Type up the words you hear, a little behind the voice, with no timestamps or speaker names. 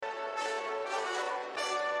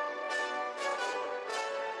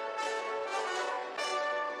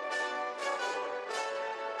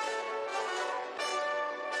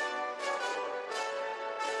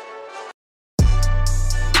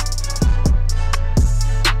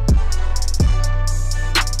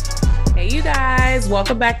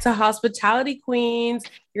welcome back to Hospitality Queens,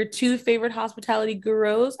 your two favorite hospitality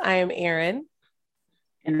gurus. I am Erin.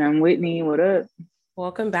 And I'm Whitney. What up?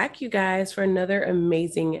 Welcome back, you guys, for another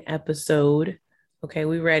amazing episode. Okay,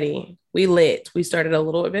 we ready. We lit. We started a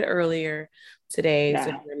little bit earlier today. So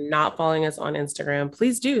if you're not following us on Instagram,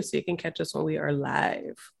 please do so you can catch us when we are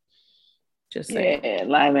live. Just saying. Yeah,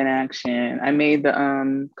 live in action. I made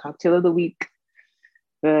the cocktail of the week,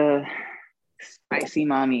 the spicy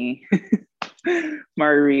mommy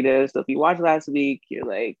margarita. So if you watched last week, you're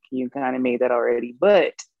like, you kind of made that already.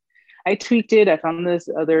 But I tweaked it. I found this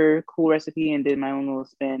other cool recipe and did my own little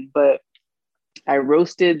spin. But I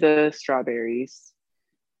roasted the strawberries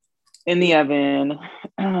in the oven,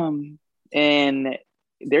 and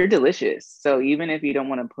they're delicious. So even if you don't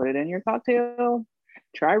want to put it in your cocktail,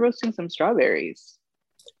 try roasting some strawberries.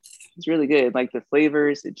 It's really good. Like the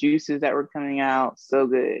flavors, the juices that were coming out, so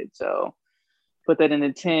good. So put that in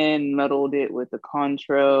a tin, muddled it with the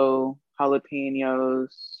Cointreau, jalapenos,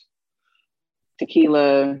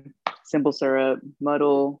 tequila, simple syrup,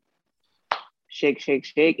 muddle, shake, shake,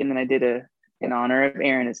 shake. And then I did in honor of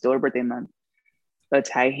Erin, it's still her birthday month, a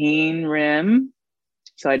Tajín rim.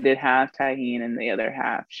 So I did half Tajín and the other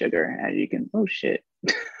half sugar, as you can, oh shit.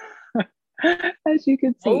 As you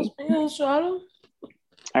can see.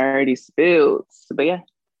 I already spilled, but yeah.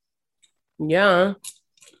 Yeah.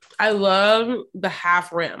 I love the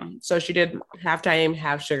half rim. So she did half Tajín,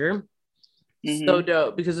 half sugar. Mm-hmm. So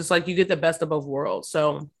dope, because it's like you get the best of both worlds.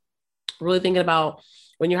 So really thinking about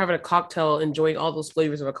when you're having a cocktail, enjoying all those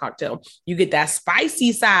flavors of a cocktail, you get that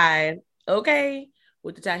spicy side, okay,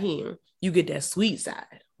 with the Tajín. You get that sweet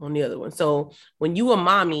side on the other one. So when you a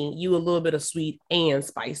mommy, you a little bit of sweet and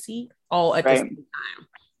spicy all at the same time.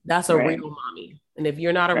 That's a real mommy. And if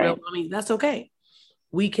you're not a real mommy, that's okay.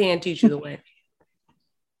 We can teach you the way.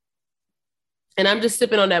 And I'm just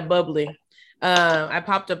sipping on that bubbly. I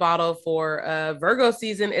popped a bottle for Virgo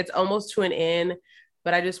season. It's almost to an end,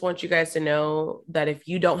 but I just want you guys to know that if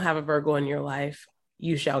you don't have a Virgo in your life,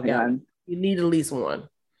 you shall get one. You need at least one.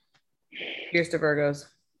 Cheers to Virgos.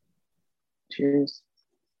 Cheers.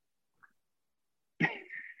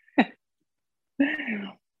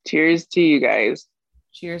 Cheers to you guys.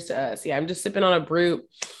 Cheers to us. Yeah, I'm just sipping on a brut.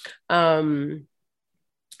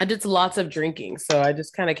 I did lots of drinking, so I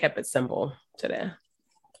just kind of kept it simple today.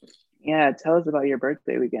 Yeah, tell us about your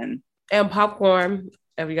birthday weekend. And popcorn.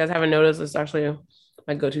 If you guys haven't noticed, it's actually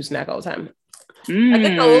my go-to snack all the time. I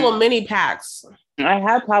get the little mini packs. I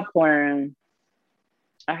have popcorn.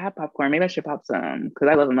 Maybe I should pop some because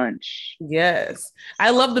I love lunch. Yes. I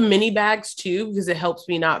love the mini bags too because it helps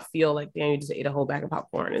me not feel like, damn, you just ate a whole bag of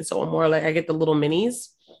popcorn. And so I'm more like, I get the little minis.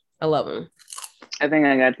 I love them. I think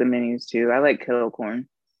I got the minis too. I like kettle corn.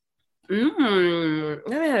 I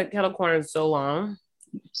haven't had kettle corn in so long.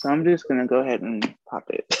 So I'm just going to go ahead and pop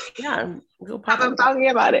it. Yeah. Go pop it. I'm talking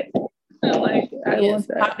about it. I want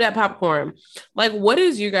that. Pop that popcorn. Like, what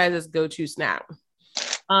is you guys' go-to snack?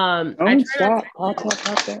 I try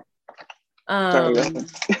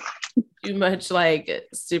too much like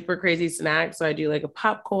super crazy snacks. So I do like a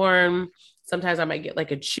popcorn. Sometimes I might get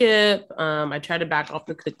like a chip. I try to back off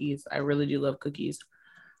the cookies. I really do love cookies.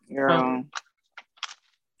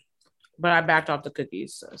 But I backed off the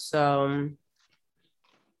cookies. So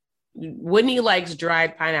Whitney likes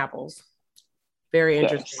dried pineapples. Very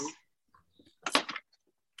interesting. Yes.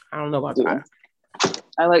 I don't know about that.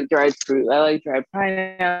 I like dried fruit. I like dried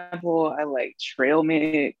pineapple. I like trail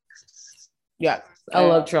mix. Yeah, I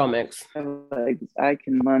love trail mix. I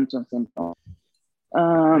can munch on something.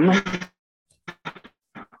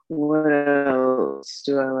 What else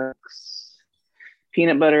do I like?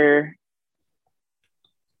 Peanut butter,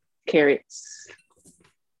 carrots,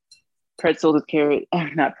 pretzels with carrot.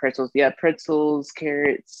 Not pretzels. Yeah, pretzels,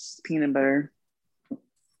 carrots, peanut butter.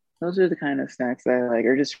 Those are the kind of snacks that I like,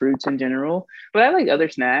 or just fruits in general. But I like other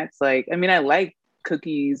snacks. Like, I mean, I like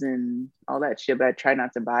cookies and all that shit, but I try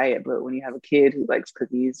not to buy it. But when you have a kid who likes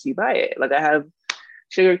cookies, you buy it. Like I have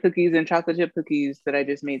sugar cookies and chocolate chip cookies that I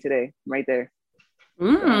just made today, right there.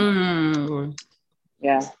 So,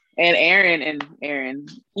 yeah. And Aaron,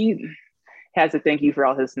 he has to thank you for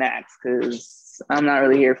all his snacks because I'm not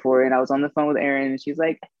really here for it. And I was on the phone with Aaron and she's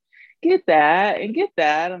like, get that and get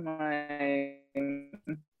that. I'm like...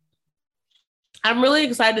 I'm really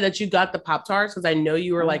excited that you got the Pop-Tarts because I know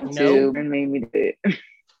you were like, no. And made me do it.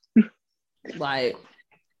 Like,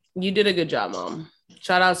 you did a good job, Mom.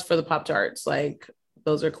 Shout outs for the Pop-Tarts. Like,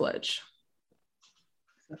 those are clutch.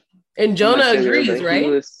 And Jonah agrees, right? He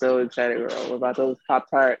was so excited, girl, about those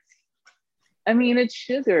Pop-Tarts. I mean, it's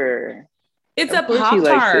sugar. It's a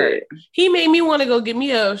Pop-Tart. He made me want to go get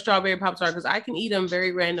me a strawberry Pop-Tart because I can eat them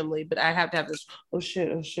very randomly, but I have to have this. Oh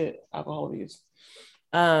shit! Alcohol use.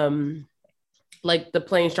 Like the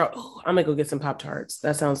plain straw. Oh, I'm gonna go get some Pop-Tarts.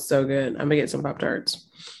 That sounds so good. I'm gonna get some Pop-Tarts.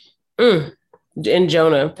 And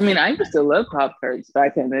Jonah. I mean, I used to love Pop-Tarts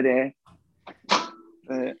back in the day.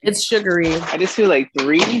 But it's sugary. I just feel like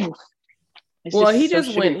 3. Well, he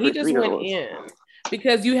just went in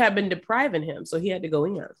because you have been depriving him, so he had to go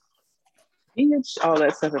in. He gets all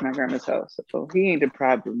that stuff at my grandma's house, so he ain't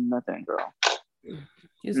deprived of nothing, girl.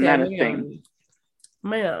 He's not a thing.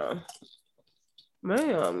 Man.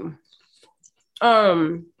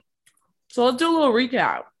 So let's do a little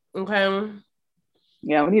recap, okay?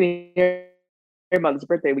 Yeah, we need to hear about this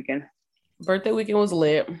birthday weekend. Birthday weekend was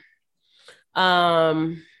lit.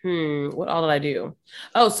 What all did I do?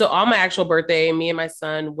 Oh, so on my actual birthday, me and my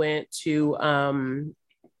son went to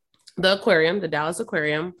the aquarium, the Dallas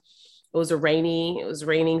Aquarium. It was raining,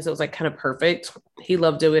 so it was like kind of perfect. He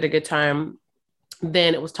loved it. We had a good time.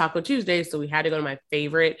 Then it was Taco Tuesday, so we had to go to my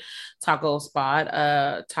favorite taco spot,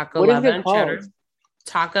 Taco La Ventura.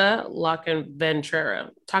 Taca La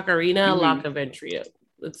Ventura. Taqueria La Ventura.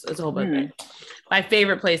 It's a whole bunch of things. My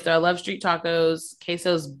favorite place though. I love street tacos.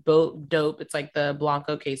 Queso's dope. It's like the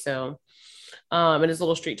Blanco queso. And it's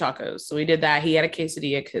little street tacos. So we did that. He had a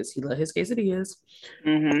quesadilla because he loved his quesadillas.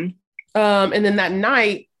 And then that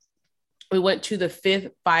night we went to the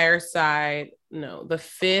Fifth Fireside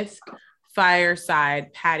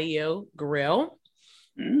Patio Grill.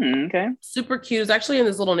 Okay. Super cute. It's actually in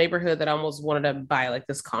this little neighborhood that I almost wanted to buy like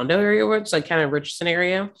this condo area, which like kind of Richardson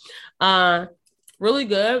area. Really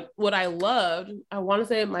good. What I loved, I want to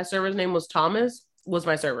say my server's name was Thomas, was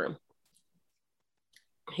my server.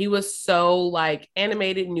 He was so like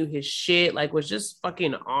animated, knew his shit, like was just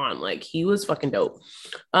fucking on. Like he was fucking dope.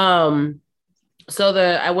 So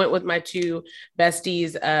I went with my 2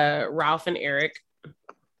 besties, Ralph and Eric.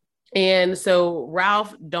 And so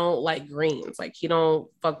Ralph don't like greens. Like he don't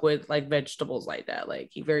fuck with like vegetables like that.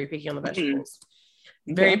 Like he very picky on the vegetables.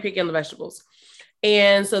 Very picky on the vegetables.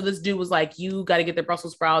 And so this dude was like, you got to get the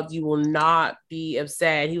Brussels sprouts. You will not be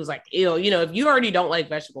upset. He was like, ew, if you already don't like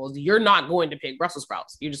vegetables, you're not going to pick Brussels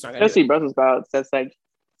sprouts. You're just not going to. Especially Brussels sprouts. That's like,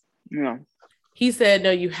 He said,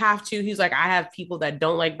 no, you have to. He's like, I have people that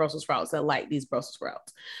don't like Brussels sprouts that like these Brussels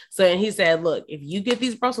sprouts. So, and he said, look, if you get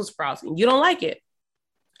these Brussels sprouts and you don't like it,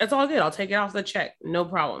 it's all good. I'll take it off the check. No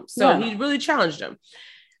problem. So he really challenged him.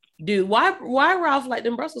 Dude, why Ralph liked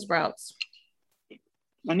them Brussels sprouts?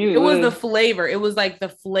 It was the flavor. It was like the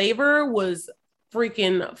flavor was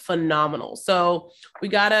freaking phenomenal. So we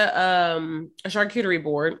got a charcuterie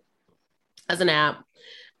board as an app.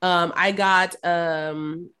 I got a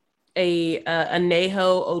Añejo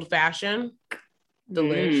old fashioned,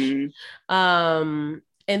 delish. And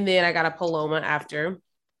then I got a Paloma after.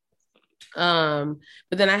 But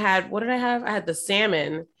then I had, what did I have? I had the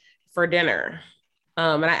salmon for dinner.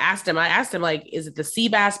 And I asked him like, is it the sea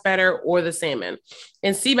bass better or the salmon?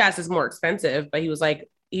 And sea bass is more expensive, but he was like,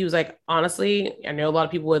 honestly, I know a lot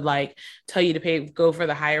of people would like tell you to go for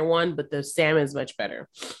the higher one, but the salmon is much better.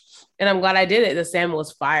 And I'm glad I did it. The salmon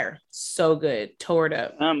was fire. So good. Tore it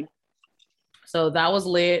up. So that was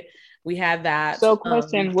lit. We had that. So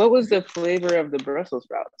question, what was the flavor of the Brussels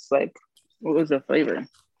sprouts? Like, what was the flavor?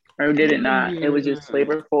 Or did it not? It was just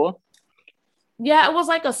flavorful? Yeah, it was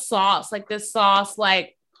like a sauce, like this sauce,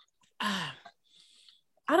 like, I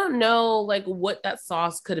don't know, like what that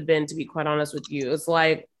sauce could have been, to be quite honest with you. It's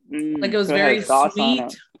like it was very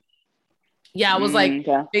sweet. Yeah, it was like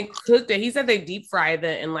they cooked it. He said they deep fried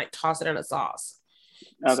it and like toss it in a sauce.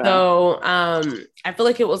 Okay. So I feel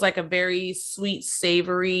like it was like a very sweet,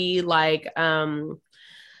 savory, like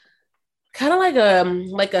kind of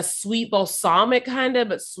like a sweet balsamic kind of,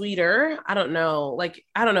 but sweeter. I don't know.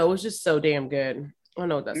 It was just so damn good. I don't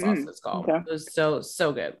know what that sauce is called. Okay. It was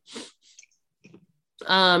so good.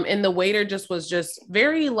 And the waiter was just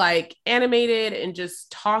very like animated and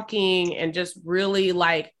just talking and just really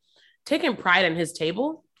like taking pride in his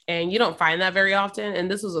table. And you don't find that very often. And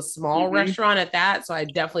this was a small restaurant at that. So I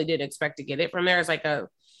definitely didn't expect to get it from there. It's like a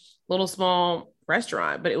little small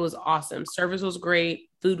restaurant, but it was awesome. Service was great.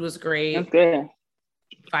 Food was great. Okay.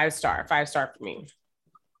 5 star for me.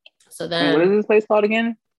 So then, and what is this place called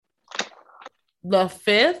again? The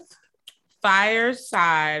Fifth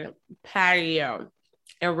Fireside Patio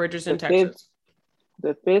in Richardson, Texas.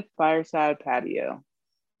 The Fifth Fireside Patio.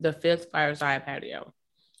 The Fifth Fireside Patio.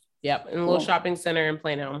 Yep, in a little shopping center in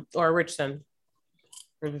Plano or Richardson.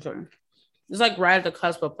 It's like right at the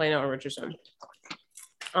cusp of Plano and Richardson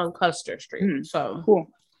on Custer Street. So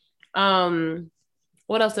cool.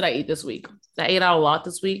 What else did I eat this week? I ate out a lot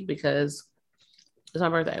this week because It's my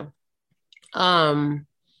birthday.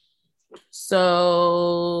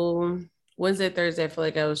 So Wednesday, Thursday, I feel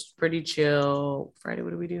like I was pretty chill. Friday,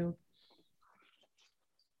 what do we do?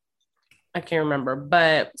 I can't remember.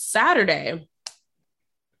 But Saturday,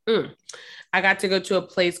 I got to go to a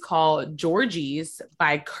place called Georgie's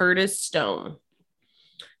by Curtis Stone.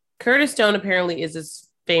 Curtis Stone apparently is this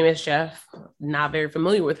famous chef, not very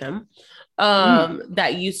familiar with him,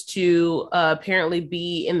 that used to apparently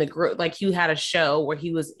be in the like he had a show where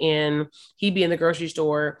he'd be in the grocery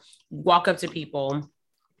store, walk up to people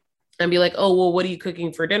and be like, oh, well, what are you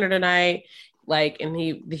cooking for dinner tonight? Like, and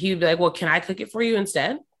he'd be like, well, can I cook it for you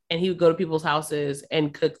instead? And he would go to people's houses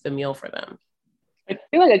and cook the meal for them. I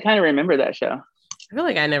feel like I kind of remember that show. I feel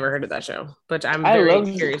like I never heard of that show, but I'm very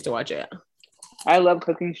curious to watch it. I love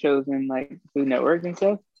cooking shows and like Food Network and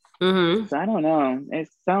stuff. So I don't know. It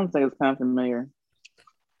sounds like it's kind of familiar.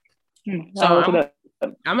 So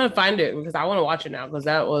I'm gonna find it because I want to watch it now because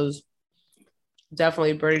that was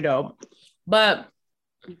definitely pretty dope. But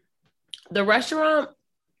the restaurant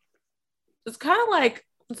is kind of like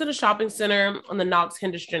it's in a shopping center on the Knox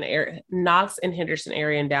and Henderson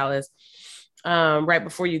area in Dallas, right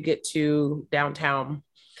before you get to downtown.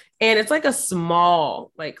 And it's like a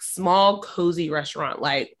small, cozy restaurant,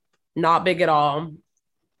 like not big at all.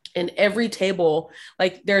 And every table,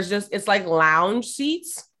 like it's like lounge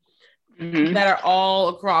seats that are all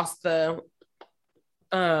across the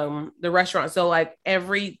restaurant. So like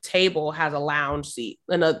every table has a lounge seat.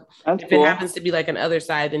 And if it happens to be like an other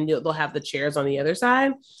side, then they'll have the chairs on the other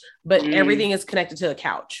side. But everything is connected to the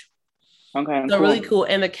couch. Okay. So really cool.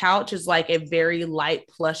 And the couch is like a very light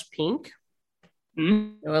plush pink.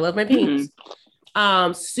 I love my pinks.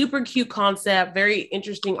 Super cute concept, very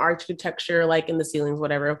interesting architecture, like in the ceilings,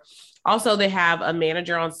 whatever. Also, they have a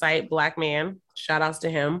manager on site, Black man. Shout outs to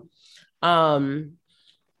him. Food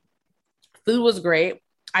was great.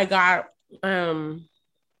 I got the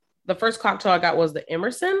first cocktail I got was the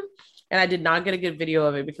Emerson, and I did not get a good video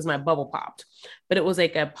of it because my bubble popped. But it was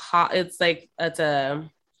like it's a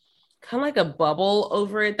kind of like a bubble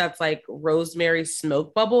over it that's like rosemary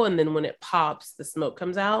smoke bubble, and then when it pops, the smoke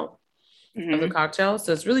comes out of the cocktail.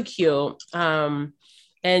 So it's really cute. And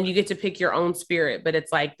you get to pick your own spirit, but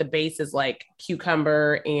it's like the base is like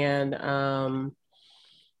cucumber and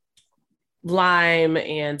lime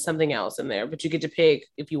and something else in there, but you get to pick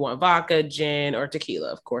if you want vodka, gin, or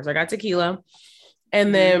tequila. Of course, I got tequila.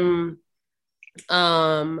 And then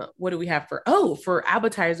what do we have for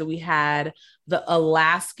appetizer? We had the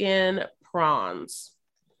Alaskan prawns.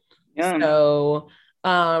 So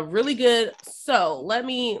really good. So let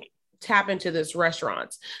me tap into this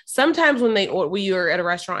restaurants. Sometimes when you're at a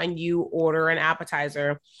restaurant and you order an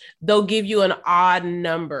appetizer, they'll give you an odd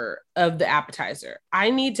number of the appetizer. I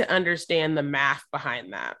need to understand the math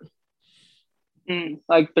behind that.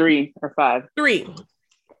 Like 3 or 5. 3.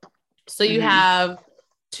 So you have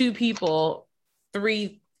 2 people,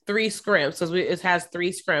 three scrimps, because it has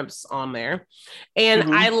 3 scrimps on there.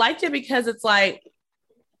 And I liked it because it's like,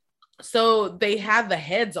 so they had the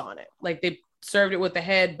heads on it. Like they served it with the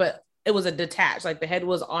head, but it was a detached, like the head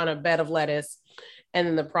was on a bed of lettuce and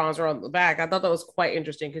then the prawns were on the back. I thought that was quite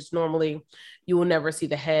interesting because normally you will never see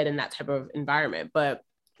the head in that type of environment, but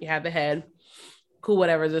you have the head. Cool,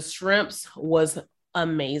 whatever. The shrimps was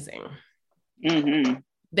amazing.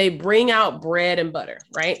 They bring out bread and butter,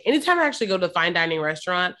 right? Anytime I actually go to a fine dining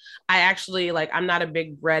restaurant, I'm not a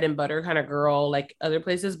big bread and butter kind of girl like other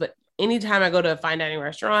places, but anytime I go to a fine dining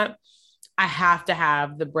restaurant, I have to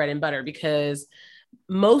have the bread and butter because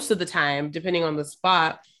most of the time, depending on the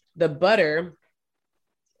spot, the butter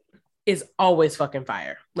is always fucking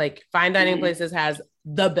fire. Like fine dining places has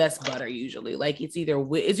the best butter usually. Like it's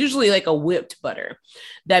usually like a whipped butter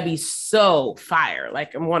that'd be so fire.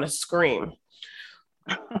 Like I want to scream.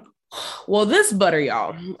 Well, this butter,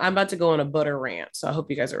 y'all, I'm about to go on a butter rant, so I hope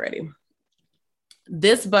you guys are ready.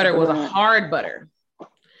 This butter was a hard butter.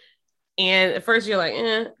 And at first you're like,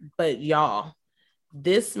 but y'all,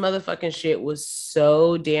 this motherfucking shit was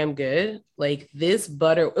so damn good. Like this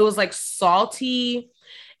butter, it was like salty,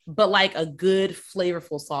 but like a good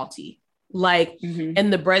flavorful salty. Like,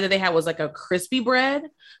 and the bread that they had was like a crispy bread.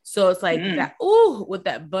 So it's like that, with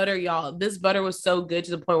that butter, y'all, this butter was so good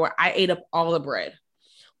to the point where I ate up all the bread.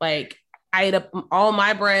 Like I ate up all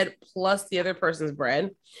my bread plus the other person's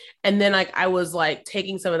bread. And then like, I was like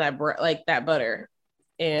taking some of that bread, like that butter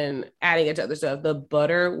and adding it to other stuff. The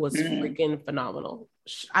butter was freaking phenomenal.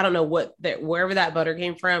 I don't know wherever that butter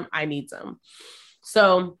came from, I need some.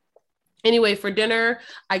 So anyway, for dinner,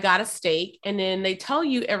 I got a steak, and then they tell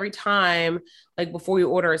you every time, like before you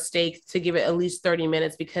order a steak, to give it at least 30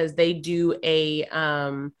 minutes because they do a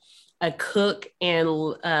a cook and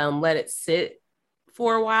let it sit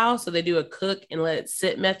for a while. So they do a cook and let it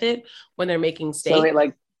sit method when they're making steak.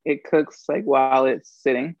 So it cooks like while it's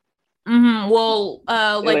sitting. Mm-hmm. Well,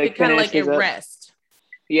 like it kind of like it rests.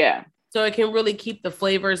 Yeah. So it can really keep the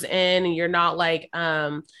flavors in, and you're not like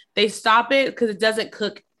they stop it because it doesn't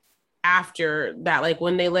cook after that. Like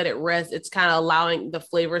when they let it rest, it's kind of allowing the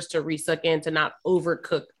flavors to resuck in to not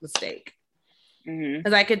overcook the steak.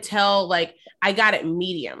 Because I could tell, like I got it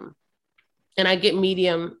medium, and I get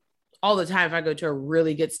medium all the time if I go to a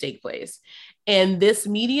really good steak place. And this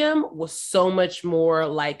medium was so much more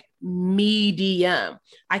like medium.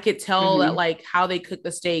 I could tell that like how they cook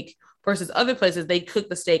the steak versus other places, they cook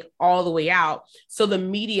the steak all the way out. So the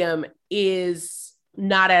medium is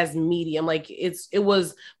not as medium. Like it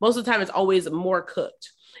was most of the time, it's always more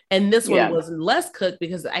cooked. And this one was less cooked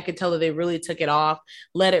because I could tell that they really took it off,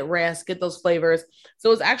 let it rest, get those flavors. So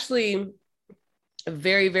it was actually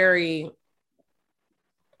very, very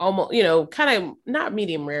almost, kind of not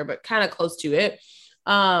medium rare, but kind of close to it.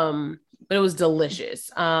 But it was delicious.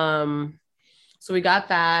 So we got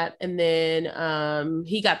that. And then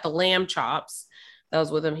he got the lamb chops. That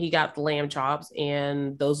was with him. He got the lamb chops,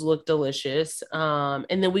 and those looked delicious. And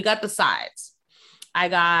then we got the sides. I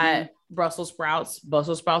got Brussels sprouts.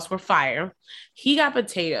 Brussels sprouts were fire. He got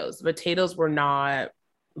potatoes. Potatoes were not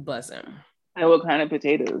buzzing. And what kind of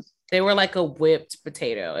potatoes? They were like a whipped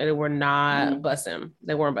potato, and they were not bussing.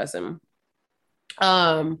 They weren't bussing.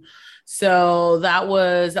 So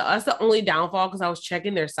that's the only downfall, because I was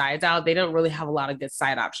checking their sides out. They don't really have a lot of good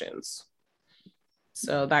side options.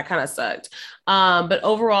 So that kind of sucked. But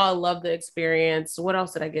overall, I love the experience. What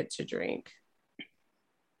else did I get to drink?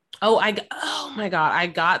 Oh my God. I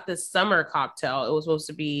got this summer cocktail. It was supposed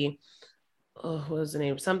to be, what was the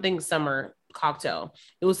name? Something summer cocktail.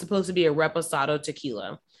 It was supposed to be a reposado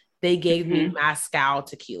tequila. They gave me mezcal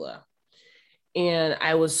tequila. And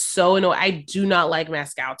I was so annoyed. I do not like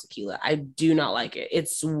mezcal tequila. I do not like it.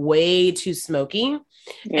 It's way too smoky.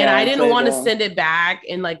 Yeah, and I didn't want to send it back.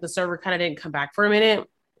 And like the server kind of didn't come back for a minute.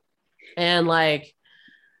 And like,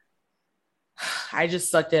 I just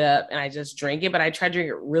sucked it up and I just drank it. But I tried to drink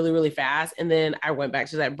it really, really fast. And then I went back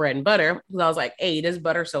to that bread and butter, because I was like, hey, this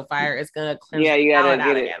butter so fire. It's going to cleanse you gotta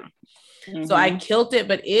out again. So I killed it,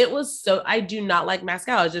 but it was I do not like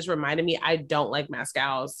mezcal. It just reminded me, I don't like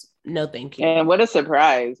mezcals. No, thank you. And what a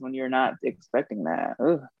surprise when you're not expecting that.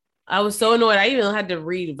 Ugh. I was so annoyed. I even had to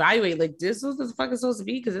reevaluate, like, this was this fucking supposed to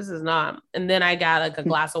be, because this is not. And then I got like a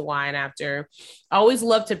glass of wine after. I always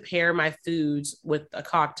love to pair my foods with a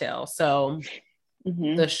cocktail. So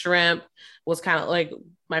the shrimp was kind of like,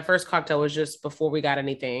 my first cocktail was just before we got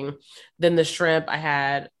anything. Then the shrimp, I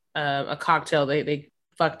had a cocktail they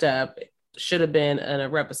fucked up. Should have been a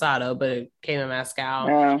reposado, but it came in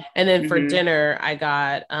mezcal. And then for dinner, I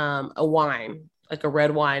got a wine, like a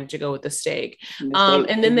red wine to go with the steak.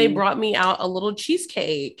 And then they brought me out a little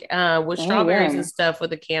cheesecake with strawberries and stuff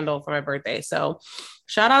with a candle for my birthday. So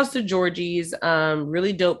shout outs to Georgie's.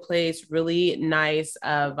 Really dope place, really nice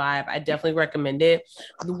vibe. I definitely recommend it.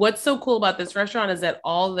 What's so cool about this restaurant is that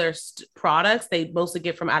all their products, they mostly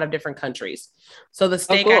get from out of different countries. So the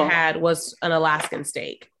steak I had was an Alaskan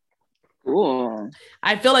steak. Cool.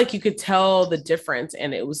 I feel like you could tell the difference,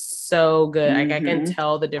 and it was so good. Like I can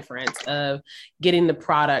tell the difference of getting the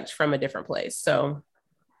product from a different place. So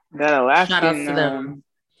that Alaskan, shout out to them.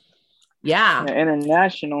 Yeah.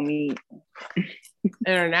 International meat.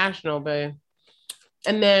 International, babe.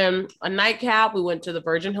 And then a nightcap, we went to the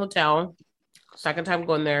Virgin Hotel. Second time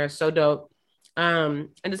going there. So dope. And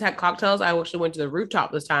just had cocktails. I actually went to the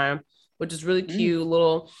rooftop this time, which is really cute,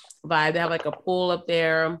 little vibe. They have like a pool up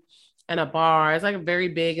there and a bar. It's like very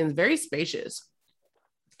big and very spacious.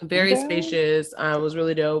 Very spacious. It was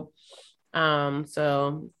really dope.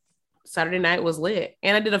 So Saturday night was lit.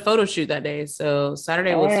 And I did a photo shoot that day. So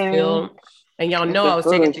Saturday was filled. And y'all know I was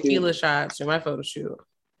taking tequila shots for my photo shoot.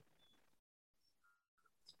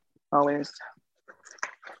 Always.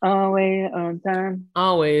 Always on time.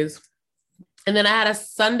 Always. And then I had a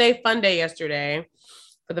Sunday fun day yesterday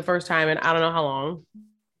for the first time in I don't know how long.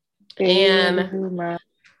 And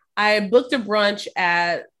I booked a brunch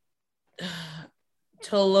at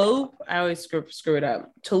Tulupa. I always screw it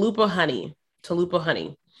up. Tulupa Honey. Tulupa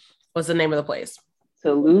Honey was the name of the place.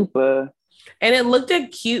 Tulupa. And it looked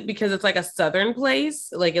cute because it's like a Southern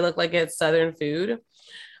place. Like it looked like it's Southern food.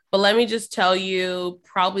 But let me just tell you,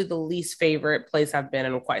 probably the least favorite place I've been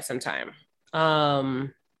in quite some time.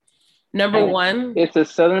 Number one. It's a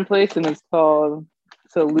Southern place and it's called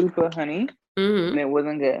Tulupa Honey. And it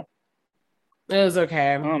wasn't good. It was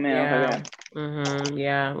okay. Oh man, yeah.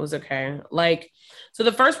 Yeah, it was okay. Like, so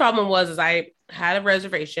the first problem was I had a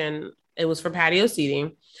reservation. It was for patio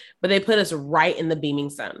seating, but they put us right in the beaming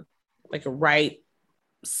sun, like right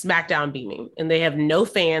smack down beaming. And they have no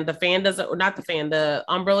fan. The fan doesn't, or not the fan, the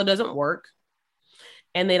umbrella doesn't work.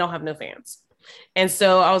 And they don't have no fans. And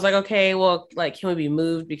so I was like, okay, well, like, can we be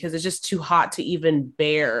moved? Because it's just too hot to even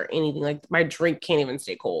bear anything. Like my drink can't even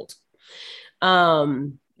stay cold.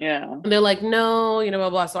 Yeah. They're like, no, you know, blah,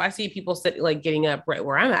 blah. So I see people sit like getting up right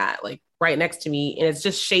where I'm at, like right next to me. And it's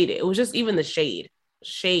just shaded. It was just even the shade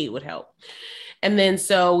would help. And then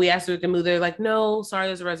so we asked if we could move. They're like, no, sorry,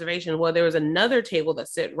 there's a reservation. Well, there was another table that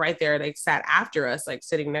sit right there. They sat after us, like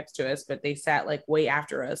sitting next to us, but they sat like way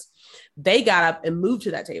after us. They got up and moved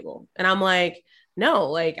to that table. And I'm like, no,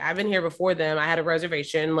 like I've been here before them. I had a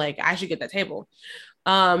reservation. Like I should get that table.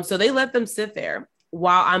 So they let them sit there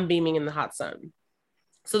while I'm beaming in the hot sun.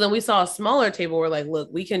 So then we saw a smaller table. We're like, look,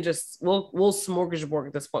 we can just, we'll smorgasbord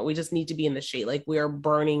at this point. We just need to be in the shade. Like we are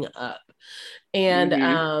burning up.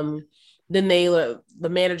 And, then the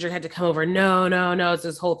manager had to come over. No, it's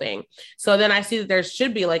this whole thing. So then I see that there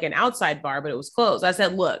should be like an outside bar, but it was closed. I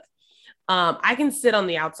said, look, I can sit on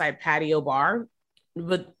the outside patio bar,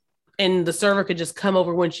 and the server could just come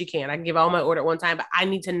over when she can. I can give all my order at one time, but I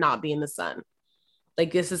need to not be in the sun.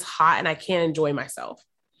 Like this is hot and I can't enjoy myself.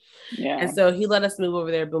 Yeah. And so he let us move over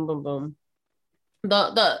there. Boom, boom, boom.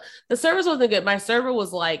 The service wasn't good. My server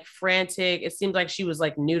was like frantic. It seemed like she was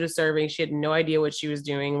like new to serving. She had no idea what she was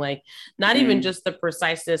doing. Like not even just the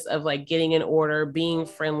preciseness of like getting an order, being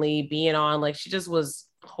friendly, being on. Like she just was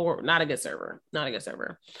not a good server.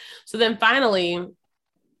 So then finally,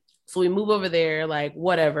 so we move over there, like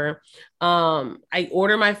whatever. I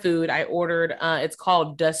order my food. I ordered it's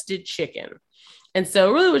called dusted chicken. And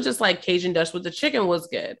so it really was just like Cajun Dutch, with the chicken was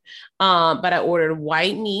good. But I ordered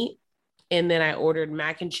white meat. And then I ordered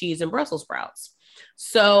mac and cheese and Brussels sprouts.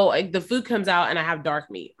 So like the food comes out and I have dark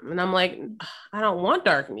meat. And I'm like, I don't want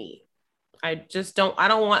dark meat. I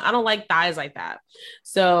don't like thighs like that.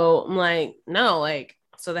 So I'm like, no, like,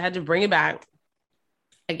 so they had to bring it back.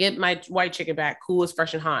 I get my white chicken back. Cool, was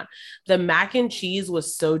fresh and hot. The mac and cheese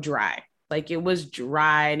was so dry. Like it was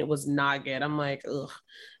dry and it was not good. I'm like, ugh,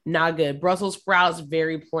 not good. Brussels sprouts,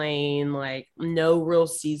 very plain, like no real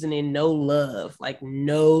seasoning, no love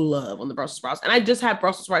on the Brussels sprouts. And I just had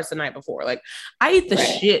Brussels sprouts the night before. Like I eat the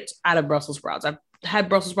shit out of Brussels sprouts. I've had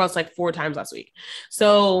Brussels sprouts like 4 times last week.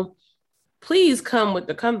 So please come with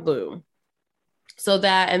the come through. So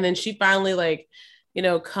that, and then she finally like, you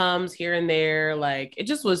know, comes here and there. Like it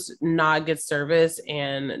just was not good service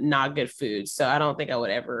and not good food. So I don't think I would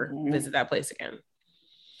ever visit that place again.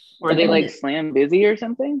 Were they like slam busy or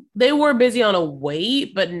something? They were busy on a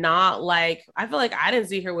wait, but not like, I feel like I didn't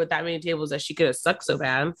see her with that many tables that she could have sucked so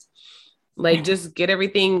bad. Like just get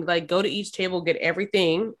everything, like go to each table, get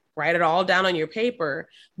everything, write it all down on your paper,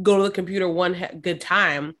 go to the computer one good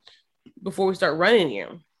time before we start running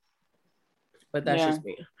you. But that's just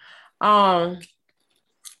me.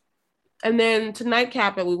 And then to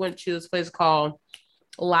nightcap it, we went to this place called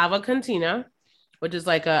Lava Cantina, which is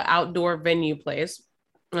like an outdoor venue place.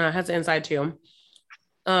 Has an inside too.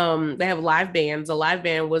 They have live bands. The live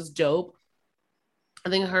band was dope. I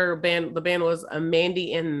think the band was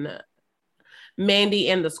Mandy and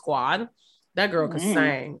the Squad. That girl could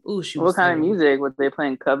sing. Ooh, she was. What kind of music? Were they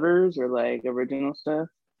playing covers or like original stuff?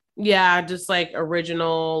 Yeah, just like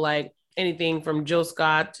original, like anything from Jill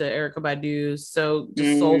Scott to Erykah Badu. So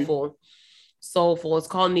just soulful. It's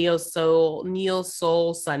called Neo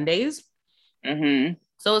Soul Sundays.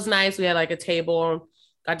 So it's nice. We had like a table,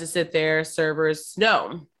 got to sit there, servers.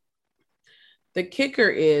 No. The kicker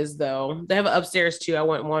is though, they have an upstairs too. I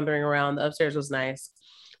went wandering around. The upstairs was nice.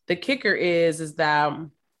 The kicker is that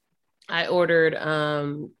I ordered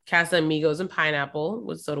Casamigos and pineapple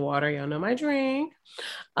with soda water. Y'all know my drink.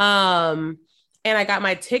 And I got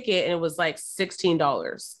my ticket and it was like $16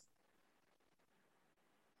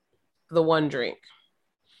 for the one drink.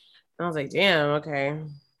 And I was like, damn, okay.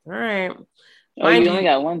 All right. You only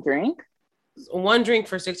got one drink? One drink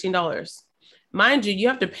for $16. Mind you, you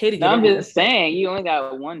have to pay to get I'm just saying, you only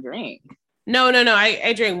got one drink. No.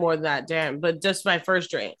 I drank more than that, damn. But just my first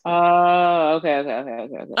drink. Oh, okay.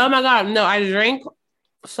 Oh my God. No, I drank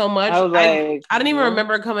so much. I didn't even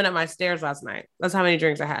remember coming up my stairs last night. That's how many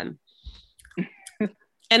drinks I had.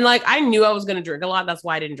 And like, I knew I was going to drink a lot. That's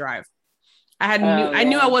why I didn't drive. I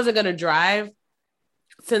knew I wasn't going to drive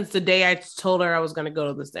since the day I told her I was going to go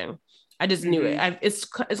to this thing. I just knew it. It's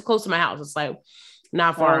close to my house. It's like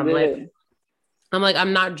not far. I'm like,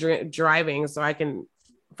 I'm not driving, so I can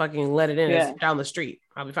fucking let it in. It's down the street.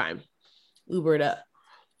 I'll be fine. Uber it up.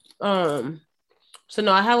 So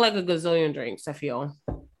no, I had like a gazillion drinks, I feel,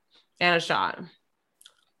 and a shot.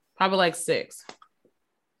 Probably like 6.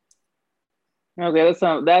 Okay,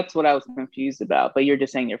 that's what I was confused about. But you're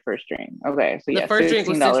just saying your first drink. Okay, so The yeah, first drink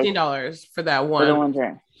was $16 for that one. For the one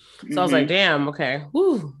drink. So I was like, damn, okay.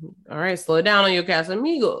 Whew. All right, slow it down on your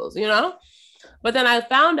Casamigos, you know? But then I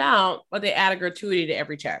found out that they add a gratuity to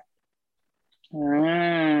every check.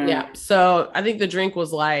 Yeah. So I think the drink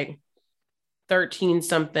was like 13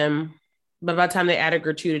 something. But by the time they added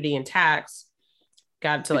gratuity and tax,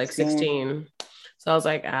 got to like 16. So I was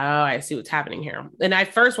like, oh, I see what's happening here. And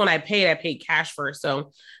when I paid cash first.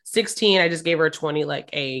 So 16, I just gave her 20, like,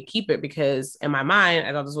 a keep it, because in my mind,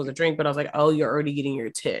 I thought this was a drink, but I was like, oh, you're already getting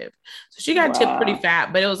your tip. So she got tipped pretty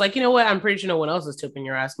fat, but it was like, you know what? I'm pretty sure no one else is tipping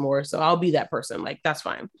your ass more. So I'll be that person. Like, that's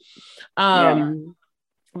fine.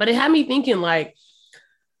 But it had me thinking, like,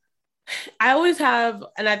 I always have,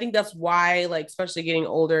 and I think that's why, like, especially getting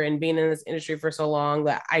older and being in this industry for so long,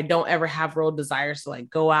 that I don't ever have real desires to like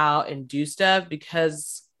go out and do stuff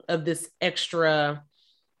because of this extra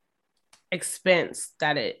expense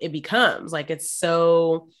that it becomes. Like, it's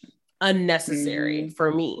so unnecessary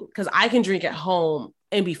for me because I can drink at home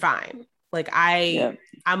and be fine. Like, I'm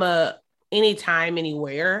a anytime,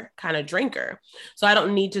 anywhere kind of drinker. So I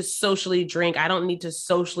don't need to socially drink. I don't need to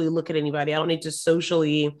socially look at anybody. I don't need to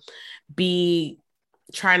socially be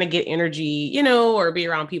trying to get energy, you know, or be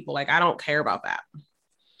around people. Like, I don't care about that.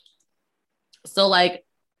 So like,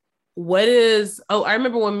 I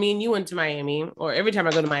remember when me and you went to Miami, or every time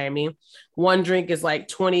I go to Miami, one drink is like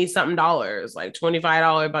 20 something dollars, like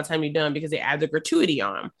 $25 by the time you're done, because they add the gratuity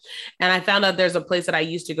on. And I found out there's a place that I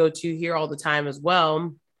used to go to here all the time as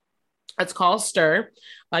well. It's called Stir.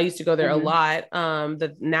 I used to go there a lot.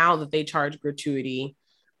 That now that they charge gratuity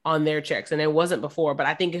on their checks, and it wasn't before, but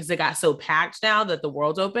I think because it got so packed now that the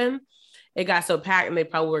world's open, it got so packed and they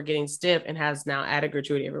probably were getting stiff and has now added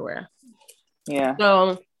gratuity everywhere. Yeah.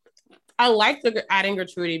 So I like the adding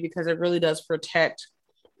gratuity because it really does protect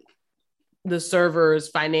the server's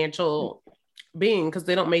financial being, because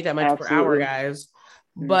they don't make that much per hour, guys.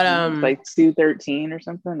 But like $2.13 or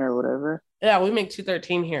something or whatever. Yeah, we make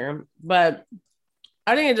 $2.13 here. But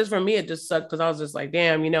I think it just sucked because I was just like,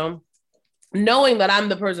 damn, you know, knowing that I'm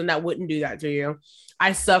the person that wouldn't do that to you,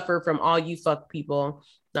 I suffer from all you fuck people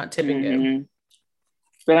not tipping you.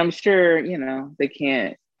 But I'm sure, you know, they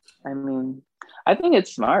can't. I mean, I think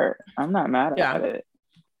it's smart. I'm not mad at it.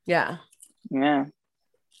 Yeah. Yeah.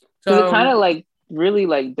 So it kind of like really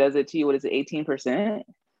like does it to you. What is it, 18%?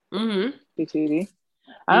 Gratuity.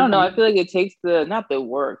 I don't know. I feel like it takes not the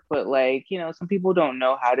work, but like, you know, some people don't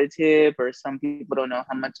know how to tip, or some people don't know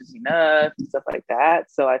how much is enough and stuff like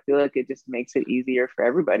that. So I feel like it just makes it easier for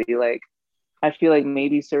everybody. Like, I feel like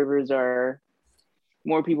maybe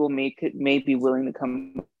more people may be willing to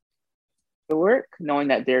come to work knowing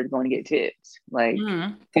that they're going to get tips. Like,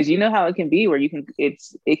 because you know how it can be where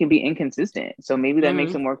it can be inconsistent. So maybe that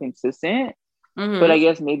makes it more consistent. But I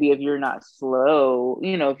guess maybe if you're not slow,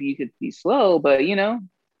 you know, if you could be slow, but you know,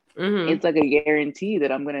 it's like a guarantee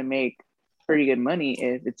that I'm going to make pretty good money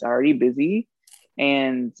if it's already busy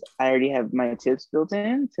and I already have my tips built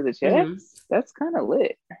in to the checks. That's kind of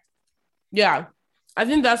lit. Yeah. I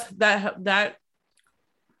think that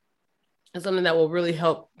is something that will really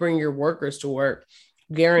help bring your workers to work.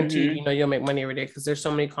 Guaranteed, you know, you'll make money every day, because there's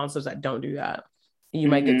so many concepts that don't do that. You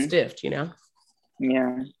might get stiffed, you know?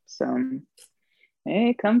 Yeah. So,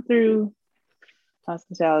 hey, come through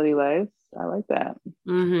hospitality life. I like that.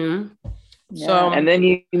 Yeah. So, and then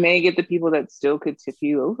you may get the people that still could tip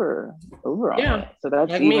you over on it. So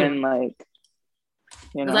that's like even like,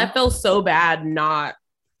 you know, I feel so bad not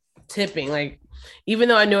tipping. Like, even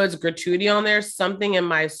though I know it's gratuity on there, something in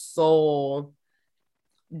my soul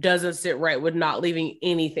doesn't sit right with not leaving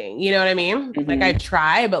anything. You know what I mean? Like, I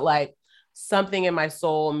try, but like something in my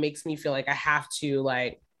soul makes me feel like I have to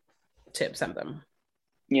like tip something.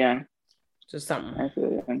 Yeah. Just something. I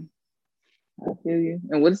feel you.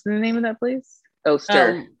 And what's the name of that place? Oh,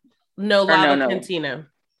 Stir. No, Lava Cantina.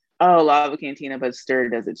 Oh, Lava Cantina, but Stir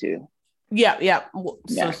does it too. Yeah.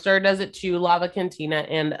 So Stir does it too, Lava Cantina.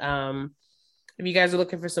 And if you guys are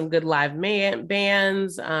looking for some good live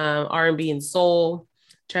bands, R&B and soul,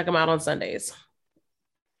 check them out on Sundays.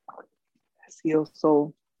 Seal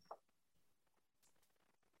Soul.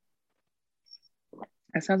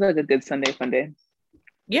 That sounds like a good Sunday fun day.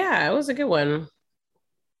 Yeah, it was a good one.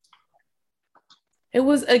 It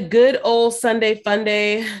was a good old Sunday fun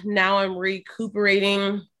day. Now I'm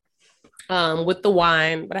recuperating with the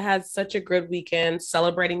wine, but I had such a good weekend,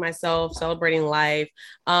 celebrating myself, celebrating life.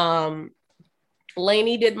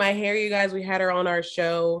 Lainey did my hair, you guys. We had her on our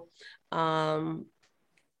show a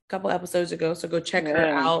couple episodes ago, so go check her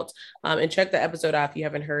out, and check the episode out if you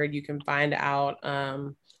haven't heard. You can find out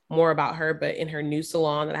more about her, but in her new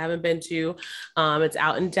salon that I haven't been to. It's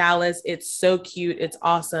out in Dallas. It's so cute. It's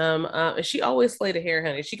awesome. And she always slayed a hair,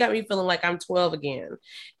 honey. She got me feeling like I'm 12 again.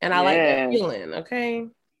 And I like that feeling. Okay.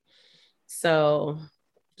 So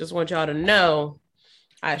just want y'all to know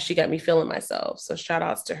she got me feeling myself. So shout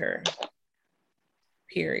outs to her.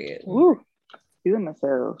 Period. Woo. Feeling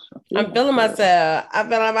myself. I'm feeling myself. I'm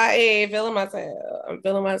feeling my feeling myself. I'm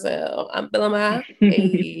feeling myself. I'm feeling my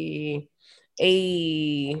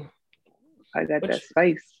I got that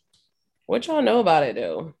spice. What y'all know about it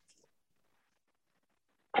though?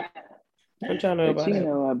 What y'all know about it?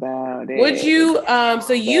 Know about it? Would you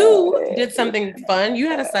so you did something fun. You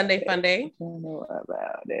had a Sunday fun day. I know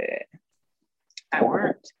about it. I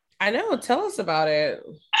worked. I know. Tell us about it.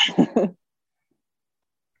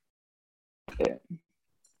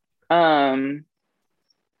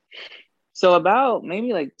 So about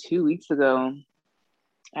maybe like 2 weeks ago,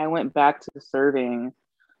 I went back to serving.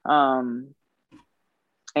 And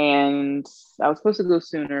I was supposed to go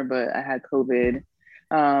sooner, but I had COVID.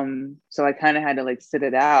 So I kind of had to like sit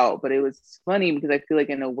it out. But it was funny because I feel like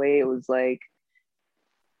in a way it was like,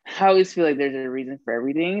 I always feel like there's a reason for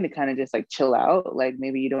everything to kind of just like chill out. Like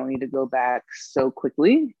maybe you don't need to go back so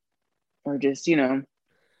quickly or just,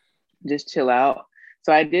 just chill out.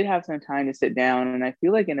 So I did have some time to sit down, and I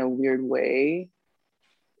feel like in a weird way,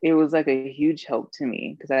 it was like a huge help to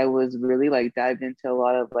me because I was really like dived into a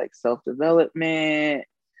lot of like self-development,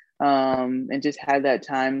 and just had that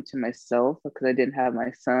time to myself because I didn't have my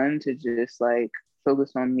son to just like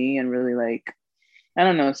focus on me and really like, I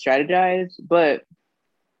don't know, strategize. But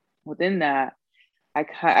within that,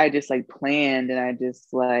 I just like planned, and I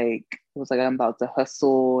just like was like, I'm about to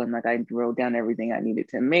hustle, and like I wrote down everything I needed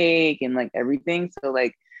to make and like everything. So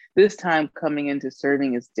like this time coming into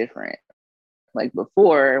serving is different. Like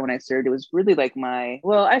before when I served, it was really like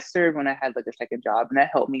I served when I had like a second job, and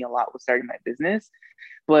that helped me a lot with starting my business,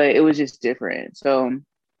 but it was just different. So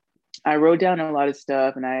I wrote down a lot of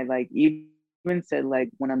stuff, and I like even said like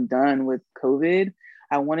when I'm done with COVID,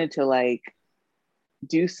 I wanted to like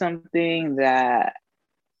do something that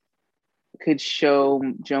could show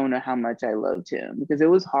Jonah how much I loved him, because it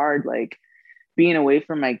was hard, like being away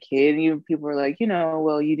from my kid. Even people were like,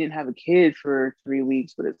 well, you didn't have a kid for 3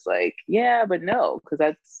 weeks, but it's like, yeah, but no, because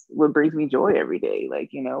that's what brings me joy every day. Like,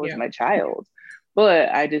 it's my child. But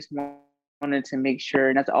I just wanted to make sure,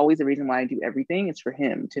 and that's always the reason why I do everything. It's for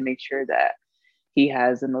him, to make sure that he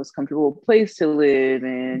has the most comfortable place to live,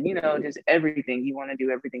 and just everything. You want to do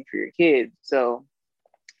everything for your kids. So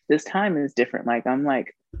this time is different. Like I'm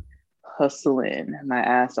like hustling my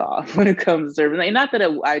ass off when it comes to serving. Like, not that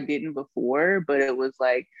I didn't before, but it was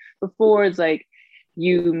like before it's like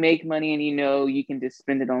you make money and you can just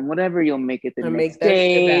spend it on whatever, you'll make it the next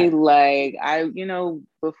day. Like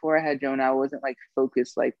before I had Jonah, I wasn't like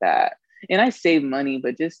focused like that. And I saved money,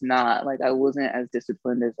 but just not like, I wasn't as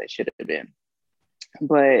disciplined as I should have been.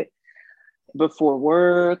 But before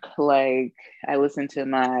work, like I listen to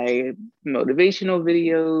my motivational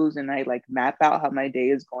videos, and I like map out how my day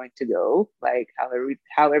is going to go, like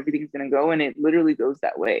how everything's going to go. And it literally goes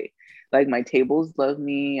that way. Like my tables love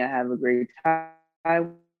me. I have a great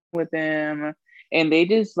time with them, and they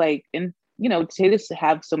just like, and they just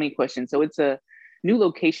have so many questions. So it's a new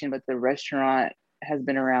location, but the restaurant has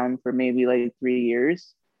been around for maybe like 3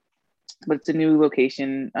 years, but it's a new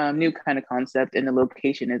location, new kind of concept, and the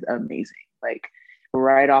location is amazing. Like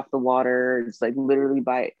right off the water, it's like literally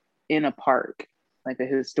in a park, like a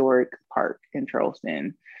historic park in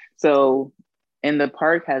Charleston. So, and the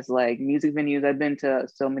park has like music venues. I've been to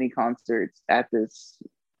so many concerts at this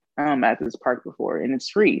park before, and it's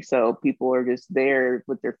free. So people are just there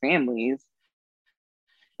with their families,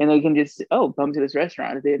 and they can just come to this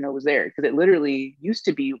restaurant that they didn't know was there, because it literally used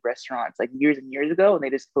to be restaurants like years and years ago, and they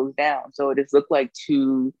just closed down. So it just looked like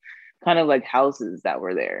two kind of like houses that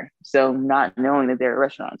were there. So not knowing that there are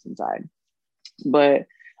restaurants inside, but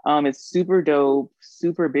it's super dope,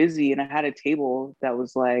 super busy. And I had a table that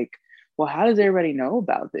was like, well, how does everybody know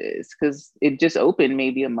about this? Because it just opened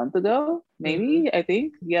maybe a month ago, I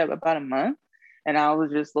think, about a month. And I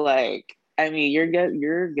was just like, I mean, your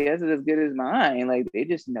guess is as good as mine. Like they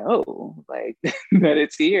just know, like that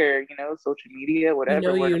it's here. Social media, whatever.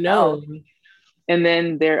 And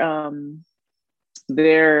then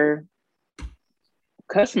their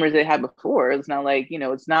customers they had before. It's not like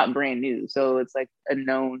it's not brand new, so it's like a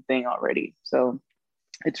known thing already. So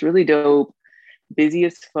it's really dope. Busy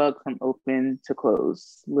as fuck from open to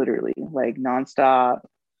close, literally, like nonstop.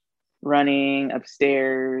 Running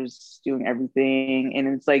upstairs, doing everything. And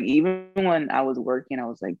it's like, even when I was working, I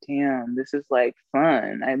was like, damn, this is like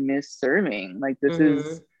fun. I miss serving. Like this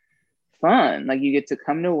is fun. Like you get to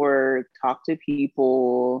come to work, talk to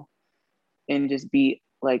people, and just be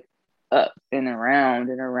like up and around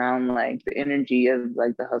like the energy of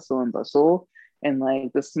like the hustle and bustle and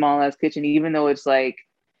like the small ass kitchen, even though it's like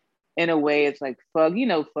in a way it's like fuck, you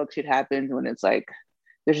know, fuck shit happens when it's like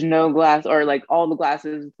there's no glass or like all the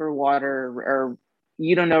glasses for water or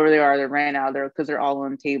you don't know where they are, they ran out there because they're all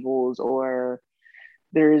on tables, or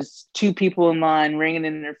there's two people in line ringing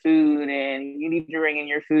in their food and you need to ring in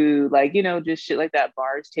your food, like, you know, just shit like that.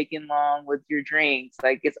 Bars taking long with your drinks,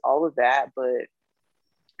 like it's all of that, but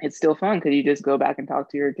it's still fun because you just go back and talk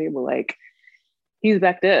to your table like he's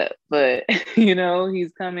backed up, but you know,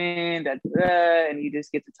 he's coming, da, da, da, and you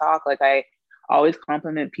just get to talk. Like I always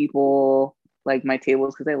compliment people like my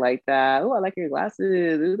tables because I like that. Oh, I like your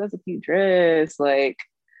glasses. Ooh, that's a cute dress. Like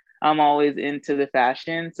I'm always into the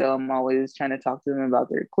fashion, so I'm always trying to talk to them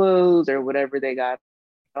about their clothes or whatever they got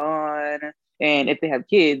on. And if they have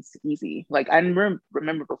kids, easy. Like I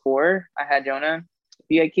remember before I had Jonah, if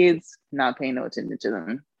you had kids, not paying no attention to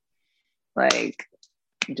them. Like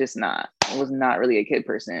just not. I was not really a kid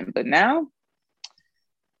person, but now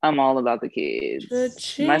I'm all about the kids.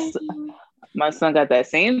 My son got that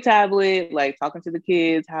same tablet, like talking to the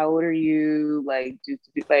kids. How old are you? Like, do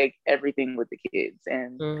like everything with the kids,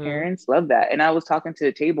 and parents love that. And I was talking to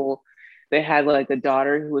a table. They had like a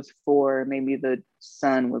daughter who was 4, maybe the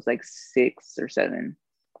son was like 6 or 7,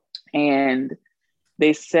 and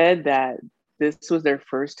they said that this was their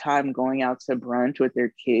first time going out to brunch with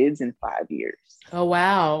their kids in 5 years. Oh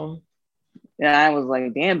wow. And I was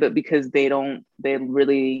like, damn, but because they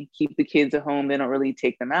really keep the kids at home. They don't really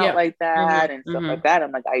take them out like that and stuff like that.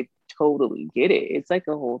 I'm like, I totally get it. It's like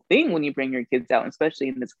a whole thing when you bring your kids out, especially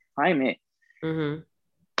in this climate. You're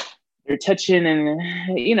touching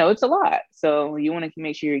and, you know, it's a lot. So you want to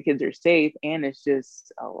make sure your kids are safe. And it's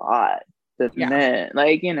just a lot.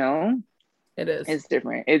 Like, you know, it is. It's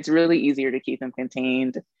different. It's really easier to keep them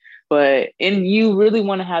contained. And you really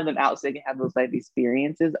want to have them out so they can have those life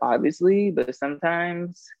experiences, obviously. But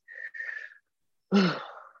sometimes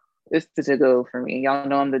it's the to-go for me. Y'all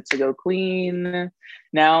know I'm the to-go queen.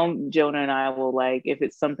 Now, Jonah and I will, like, if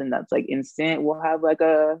it's something that's like instant, we'll have like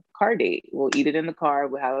a car date. We'll eat it in the car.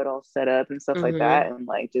 We'll have it all set up and stuff like that. And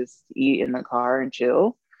like just eat in the car and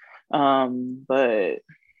chill. But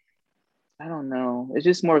I don't know. It's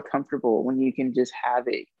just more comfortable when you can just have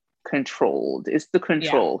it controlled. It's the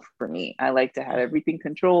control for me. I like to have everything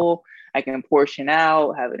controlled. I can portion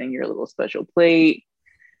out, have it in your little special plate,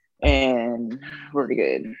 and we're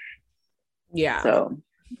good. Yeah. So,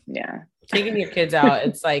 yeah. Taking your kids out,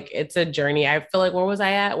 it's like, it's a journey. I feel like, where was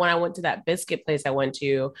I at when I went to that biscuit place I went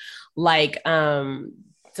to? Like,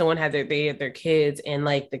 someone had their kids, and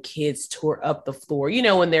like the kids tore up the floor, you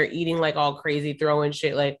know, when they're eating like all crazy, throwing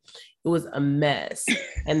shit, like it was a mess.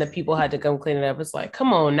 And the people had to come clean it up. It's like,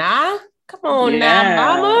 come on now,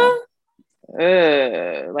 mama.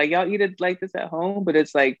 Like y'all eat it like this at home, but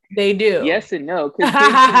it's like they do. Yes and no, because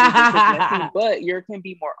kids can be messy, but you can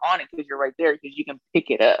be more on it because you're right there because you can pick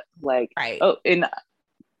it up. Like, oh, and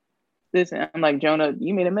listen, I'm like, Jonah,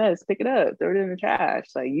 you made a mess, pick it up, throw it in the trash.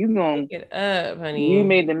 Like you gonna pick it up, honey. You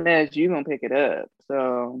made the mess, you gonna pick it up.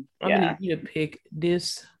 So I'm gonna need you to pick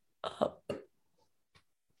this up.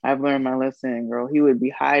 I've learned my lesson, girl. He would be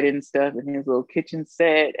hiding stuff in his little kitchen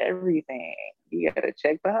set, everything. You gotta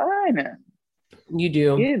check behind him. You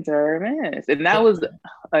do. Kids are a mess. And that was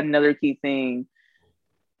another key thing.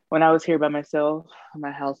 When I was here by myself,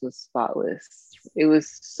 my house was spotless. It was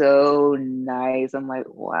so nice. I'm like,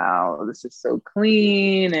 wow, this is so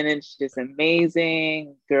clean and it's just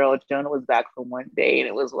amazing. Girl, Jonah was back for one day and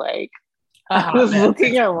it was like, I was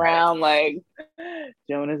looking around like,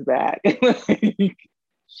 Jonah's back.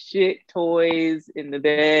 Shit toys in the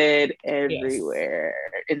bed everywhere,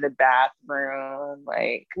 in the bathroom,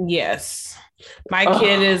 like yes. My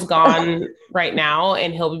kid is gone right now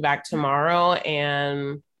and he'll be back tomorrow,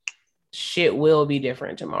 and shit will be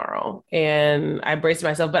different tomorrow. And I braced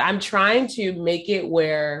myself, but I'm trying to make it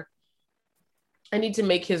where I need to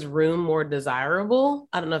make his room more desirable.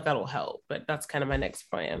 I don't know if that'll help, but that's kind of my next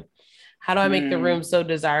plan. How do I make the room so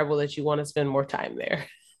desirable that you want to spend more time there?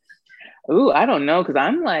 Ooh, I don't know, because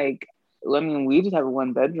I'm like, I mean, we just have a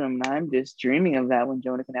 1 bedroom, and I'm just dreaming of that when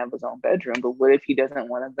Jonah can have his own bedroom. But what if he doesn't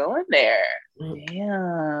want to go in there?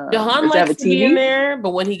 Damn. Jahan likes to be in there,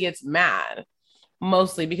 but when he gets mad,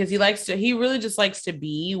 mostly because he really just likes to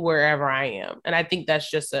be wherever I am. And I think that's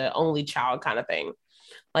just an only child kind of thing.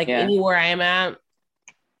 Like anywhere I am at,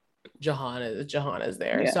 Jahan is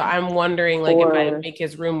there. Yeah. So I'm wondering, like, if I make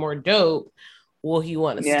his room more dope, will he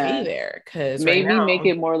want to stay there? Because maybe make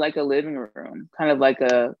it more like a living room, kind of like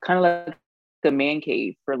a man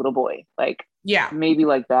cave for a little boy, like yeah, maybe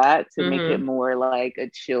like that to make it more like a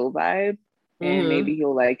chill vibe, and maybe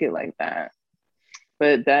he'll like it like that.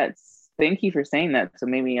 But thank you for saying that. So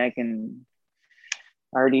maybe I can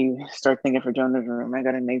already start thinking for Jonah's room. I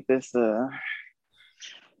gotta make this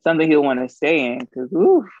something he'll want to stay in, because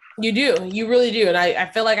you really do. And I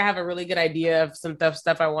feel like I have a really good idea of some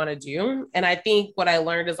stuff I want to do. And I think what I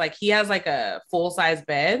learned is like he has like a full-size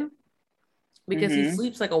bed because he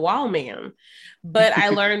sleeps like a wild man. But I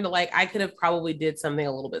learned that like I could have probably did something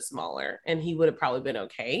a little bit smaller and he would have probably been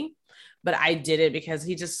okay. But I did it because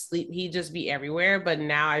he'd just be everywhere. But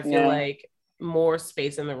now I feel like more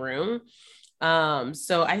space in the room.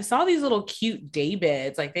 So I saw these little cute day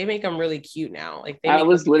beds. Like they make them really cute now. Like I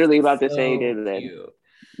was literally about to say day bed.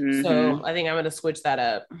 So I think I'm gonna switch that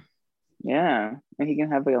up. Yeah, and he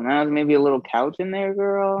can have like a lounge, maybe a little couch in there,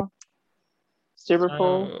 girl. Stripper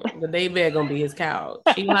pole. The day bed gonna be his couch.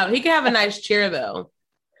 He can have a nice chair though.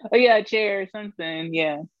 Oh yeah, a chair or something.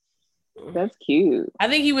 Yeah, that's cute. I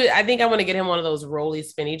think I want to get him one of those rolly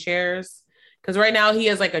spinny chairs. Because right now he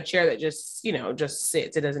has like a chair that just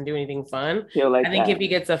sits. It doesn't do anything fun. I think if he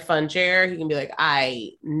gets a fun chair, he can be like,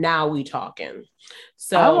 now we talking.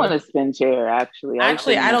 So I want a spin chair, actually. I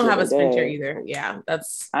don't have a spin chair either. Yeah,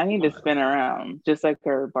 I need to spin around, just like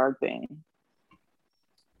her bar thing.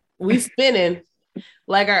 We spinning.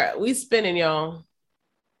 We spinning, y'all.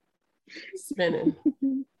 Spinning.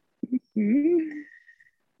 Spin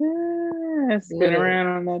around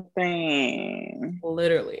on that thing.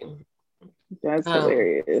 Literally. That's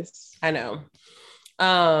hilarious. I know.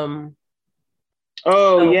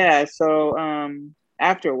 Yeah. So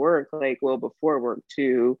after work, before work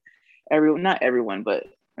too, not everyone, but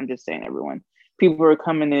I'm just saying everyone. People were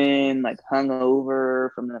coming in like hungover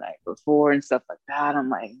from the night before and stuff like that. I'm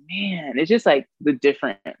like, man, it's just like the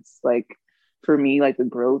difference. Like for me, like the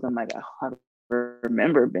growth, I'm like, I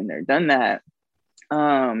remember been there, done that.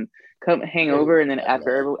 Come hang over, and then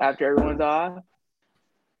after everyone's off,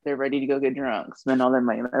 they're ready to go get drunk, spend all their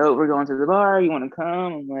money. Like, oh, we're going to the bar. You want to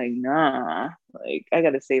come? I'm like, nah. Like, I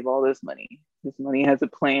got to save all this money. This money has a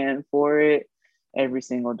plan for it, every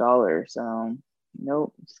single dollar. So,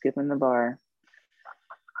 nope, skipping the bar.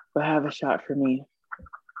 But have a shot for me.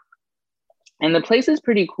 And the place is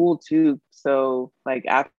pretty cool too. So, like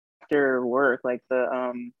after work, like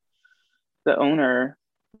the owner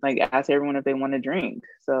like asked everyone if they want to drink.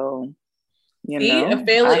 So, a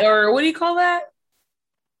family or what do you call that?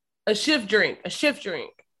 A shift drink.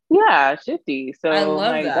 Yeah, shifty. So I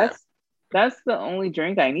love that. That's the only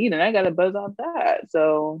drink I need, and I got a buzz off that.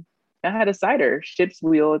 So I had a cider, Ship's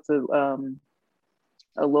Wheel. It's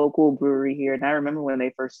a local brewery here, and I remember when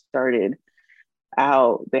they first started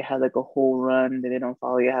out, they had like a whole run that they don't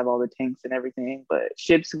follow. You have all the tanks and everything, but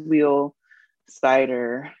Ship's Wheel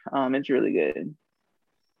cider, it's really good.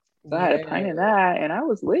 So I had a pint of that, and I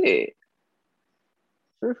was lit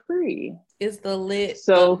for free. It's the lit.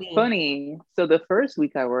 So funny. So the first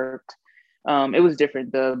week I worked, it was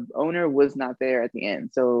different. The owner was not there at the end.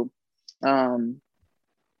 So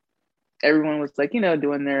everyone was like,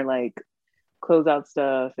 doing their like closeout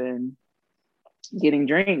stuff and getting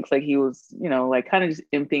drinks. Like he was, like kind of just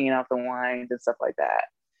emptying out the wines and stuff like that.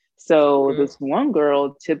 So this one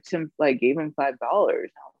girl tipped him, like gave him $5. I was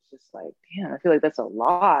just like, damn, I feel like that's a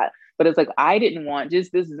lot. But it's like, I didn't want, this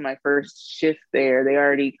is my first shift there. They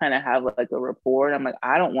already kind of have like a rapport. I'm like,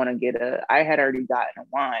 I don't want to I had already gotten a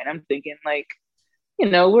wine. I'm thinking like,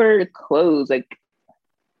 we're closed. Like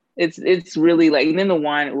it's really like, and then the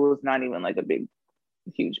wine, it was not even like a big,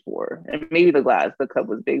 huge pour. And maybe the cup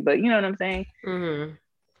was big, but you know what I'm saying? Mm-hmm.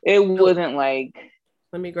 It wasn't like.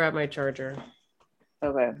 Let me grab my charger.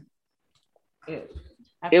 Okay.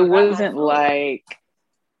 It wasn't like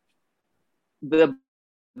the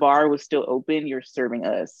bar was still open, you're serving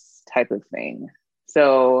us type of thing.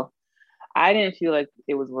 So I didn't feel like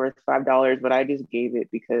it was worth $5, but I just gave it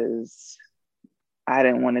because I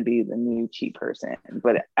didn't want to be the new cheap person.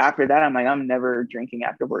 But after that, I'm like, I'm never drinking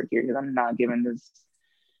after work here because I'm not giving this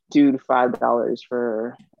dude $5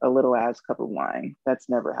 for a little ass cup of wine. That's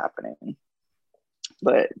never happening.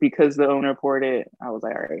 But because the owner poured it, I was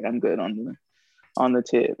like, all right, I'm good on the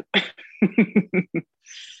tip.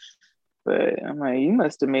 But I'm like, you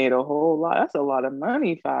must have made a whole lot. That's a lot of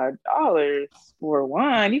money, $5 for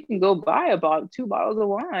wine. You can go buy about 2 bottles of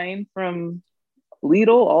wine from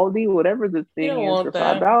Lidl, Aldi, whatever the thing is for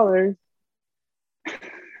 $5.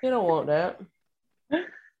 You don't want that.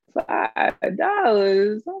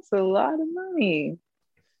 $5. That's a lot of money.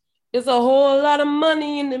 It's a whole lot of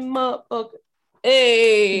money in the motherfucker.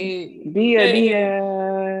 Hey.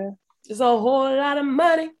 Bia. It's a whole lot of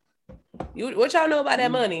money. What y'all know about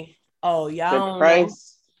that money? Oh, y'all the don't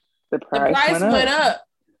price, know. the price went up.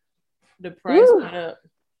 The price went up.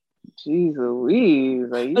 Jeez Louise.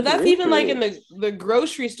 Like, but that's even like in the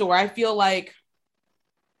grocery store. I feel like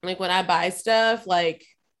when I buy stuff, like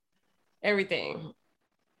everything,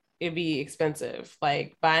 it'd be expensive.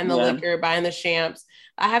 Like buying the liquor, buying the shamps.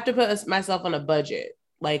 I have to put myself on a budget,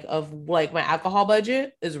 like of like my alcohol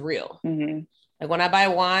budget is real. Mm-hmm. Like when I buy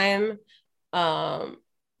wine, I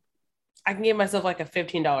can give myself like a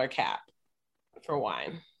 $15 cap for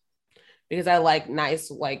wine because I like nice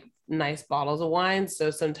bottles of wine.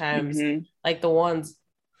 So sometimes like the ones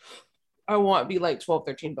I want be like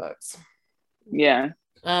 $12-13. Yeah.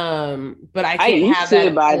 But I can't have that. I used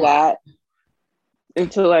to buy that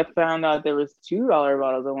until I found out there was $2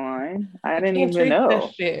 bottles of wine. I didn't even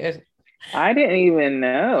know. I didn't even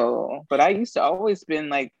know. But I used to always spend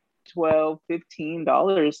like $12-15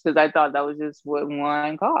 because I thought that was just what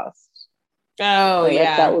wine cost. Oh, like,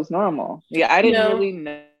 yeah. That was normal. Yeah, I didn't really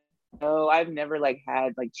know. I've never like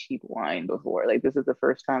had like cheap wine before. Like this is the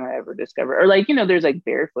first time I ever discovered. Or like, there's like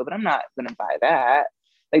Barefoot, but I'm not gonna buy that.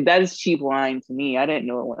 Like that is cheap wine to me. I didn't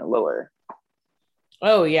know it went lower.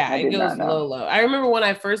 Oh yeah, it goes low. I remember when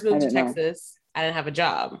I first moved to Texas, I didn't have a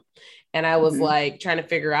job. And I was like trying to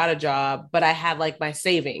figure out a job, but I had like my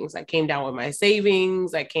savings. I came down with my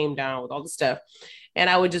savings. I came down with all the stuff. And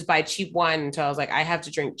I would just buy cheap wine until I was like, I have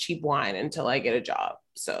to drink cheap wine until I get a job.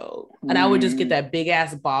 So, and I would just get that big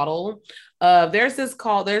ass bottle. It's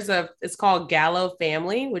called Gallo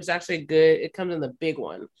Family, which is actually good. It comes in the big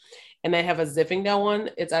one. And they have a Zinfandel one.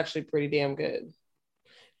 It's actually pretty damn good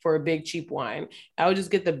for a big cheap wine. I would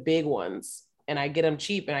just get the big ones and I get them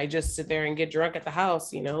cheap and I just sit there and get drunk at the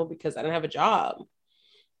house, because I didn't have a job.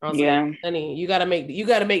 I was like, honey, you gotta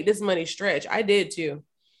make this money stretch. I did too.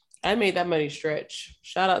 I made that money stretch.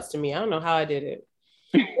 Shout outs to me. I don't know how I did it.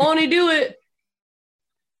 Won't he do it?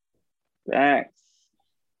 Facts.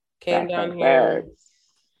 Came down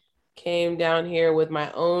here with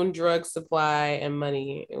my own drug supply and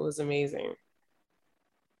money. It was amazing.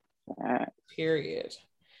 Facts. Period.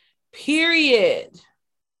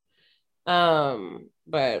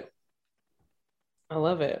 But I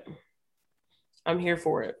love it. I'm here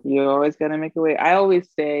for it. You always gotta make a way. I always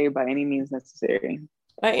say by any means necessary.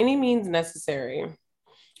 By any means necessary.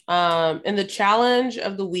 And the challenge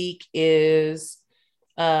of the week is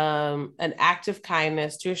an act of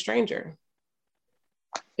kindness to a stranger.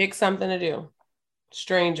 Pick something to do.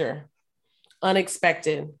 Stranger.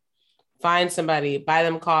 Unexpected. Find somebody, buy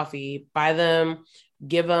them coffee,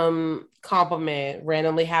 give them compliment,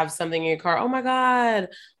 randomly have something in your car. Oh my God,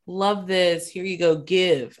 love this. Here you go.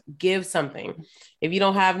 Give something. If you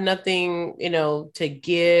don't have nothing, to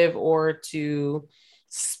give or to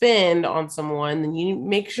spend on someone, then you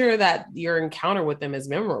make sure that your encounter with them is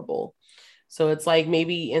memorable. So it's like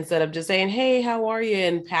maybe instead of just saying, hey, how are you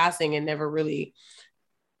in passing and never really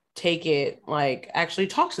take it, like actually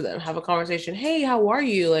talk to them, have a conversation. Hey, how are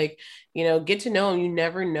you? Like, get to know them. You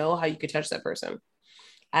never know how you could touch that person.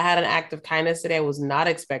 I had an act of kindness today I was not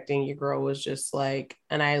expecting. Your girl was just like,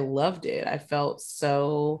 and I loved it. I felt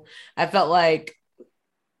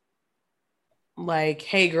like,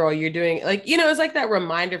 hey girl, you're doing like, it's like that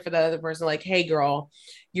reminder for the other person, like, hey girl,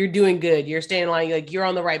 you're doing good. You're staying in line. Like you're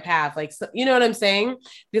on the right path. Like, you know what I'm saying?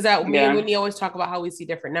 Because me and Whitney always talk about how we see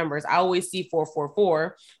different numbers. I always see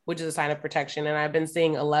 444, which is a sign of protection. And I've been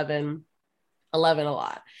seeing 11 a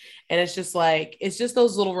lot. And it's just like, it's just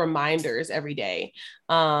those little reminders every day.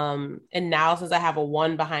 And now since I have a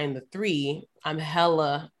 1 behind the 3, I'm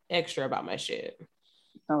hella extra about my shit.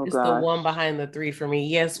 Oh, it's the 1 behind the 3 for me.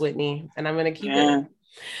 Yes, Whitney. And I'm going to keep it.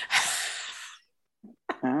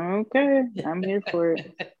 Okay. I'm here for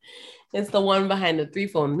it. It's the 1 behind the 3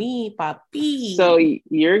 for me, papi. So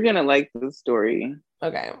you're going to like this story.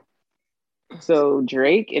 Okay. So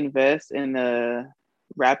Drake invests in the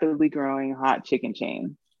rapidly growing hot chicken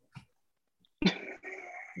chain.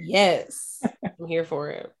 Yes. I'm here for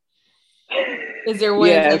it. Is there one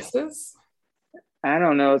in Texas? I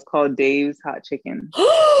don't know. It's called Dave's Hot Chicken.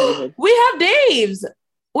 We have Dave's.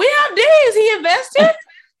 He invested?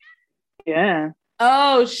 Yeah.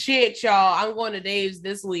 Oh shit, y'all. I'm going to Dave's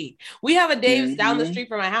this week. We have a Dave's down the street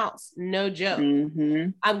from my house. No joke.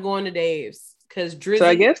 I'm going to Dave's because Drizzy. So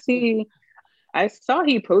I guess I saw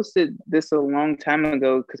he posted this a long time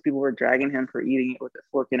ago because people were dragging him for eating it with a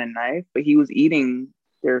fork and a knife, but he was eating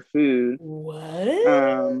their food. What?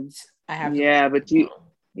 I have to. But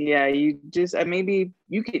you just maybe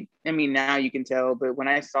you could. I mean, now you can tell, but when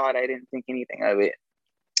I saw it, I didn't think anything of it.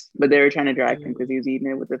 But they were trying to drag him because he was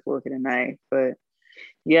eating it with a fork and a knife. But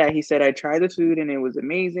Yeah, he said, I tried the food and it was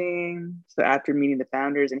amazing. So after meeting the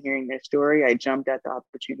founders and hearing their story, I jumped at the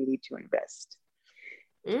opportunity to invest.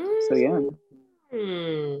 So yeah.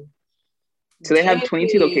 Mm. So they have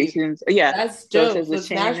 22 Dang. locations. Yeah. That's So it dope. says So the it's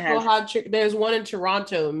chain Nashville has hot chicken. There's one in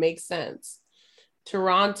Toronto. It makes sense.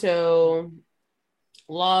 Toronto,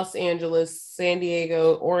 Los Angeles, San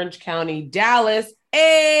Diego, Orange County, Dallas,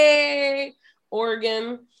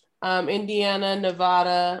 Oregon, Indiana,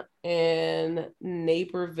 Nevada, and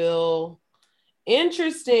Naperville.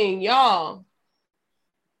 Interesting, y'all.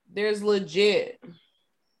 There's legit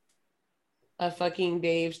a fucking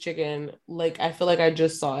Dave's chicken. Like, I feel like I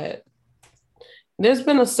just saw it. There's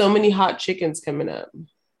been so many hot chickens coming up.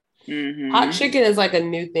 Hot chicken is like a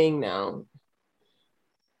new thing now.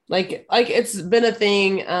 Like it's been a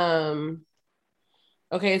thing.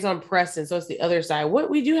 Okay, it's on Preston, so it's the other side.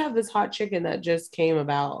 What we do have this hot chicken that just came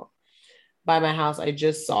about by my house. I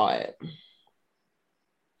just saw it.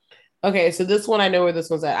 Okay, so this one I know where this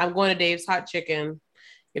one's at. I'm going to Dave's Hot Chicken.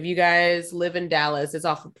 If you guys live in Dallas, it's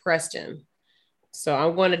off of Preston. So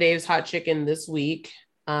I'm going to Dave's Hot Chicken this week,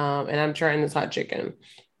 and I'm trying this hot chicken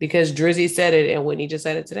because Drizzy said it and Whitney just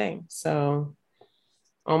said it today. So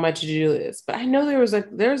on my to-do list. But I know there's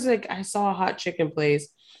like I saw a hot chicken place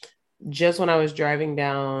just when I was driving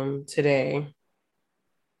down today.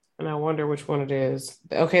 And I wonder which one it is.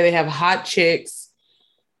 Okay, they have Hot Chicks,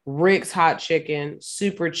 Rick's Hot Chicken,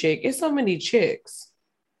 Super Chick. It's so many chicks.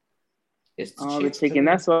 It's the chicken.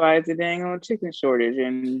 That's why it's a dang on chicken shortage.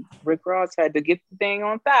 And Rick Ross had to get the thing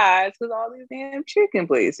on thighs because all these damn chicken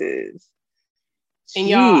places. And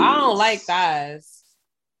y'all, I don't like thighs.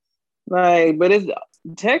 Like, but it's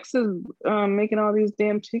Texas making all these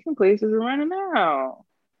damn chicken places running out.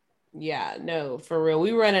 Yeah, no, for real.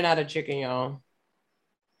 We running out of chicken, y'all.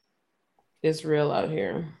 It's real out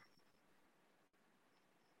here.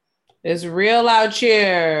 It's real out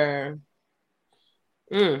here.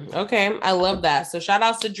 Okay, I love that. So shout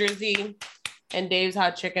outs to Drizzy and Dave's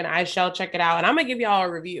Hot Chicken. I shall check it out, and I'm gonna give y'all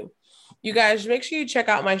a review. You guys make sure you check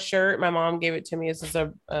out my shirt. My mom gave it to me. It's just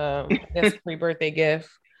a pre-birthday gift.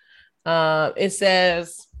 It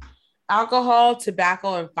says alcohol,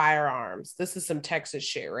 tobacco, and firearms. This is some Texas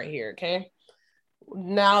shit right here. Okay,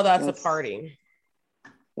 now that's a party.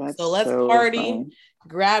 So let's party. Fun.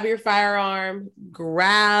 Grab your firearm.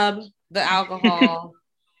 Grab the alcohol.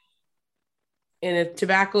 And if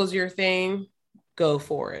tobacco's your thing, go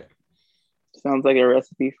for it. Sounds like a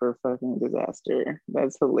recipe for fucking disaster.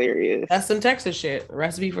 That's hilarious. That's some Texas shit.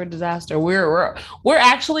 Recipe for disaster. We're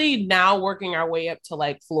actually now working our way up to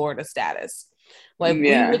like Florida status. Like we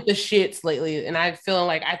with the shits lately, and I feel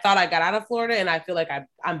like I thought I got out of Florida, and I feel like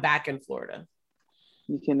I'm back in Florida.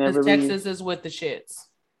 You can never leave. Texas is with the shits.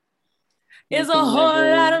 There's a whole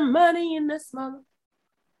lot of money in this mother.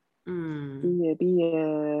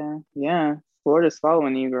 Yeah. Florida's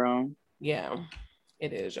following you, girl. Yeah,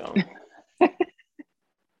 it is, y'all. It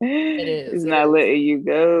is. It's not letting you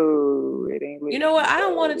go. It ain't. You know what? I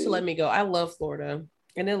don't want it to let me go. I love Florida,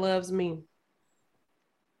 and it loves me.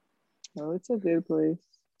 Oh, it's a good place.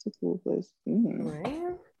 It's a cool place.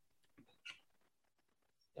 Right?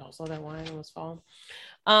 Y'all saw that wine was fall.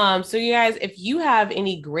 So you guys, if you have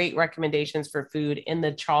any great recommendations for food in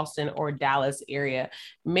the Charleston or Dallas area,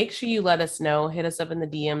 make sure you let us know. Hit us up in the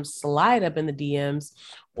DMs, slide up in the DMs,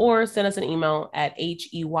 or send us an email at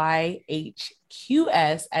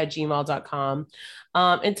heyhqs@gmail.com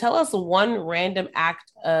and tell us one random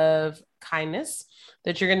act of kindness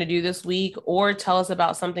that you're going to do this week, or tell us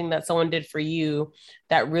about something that someone did for you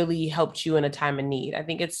that really helped you in a time of need. I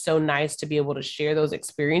think it's so nice to be able to share those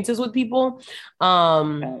experiences with people.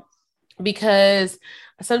 Because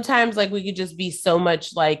sometimes like we could just be so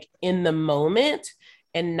much like in the moment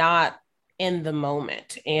and not in the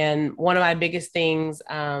moment. And one of my biggest things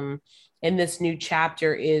in this new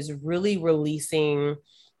chapter is really releasing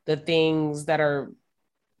the things that are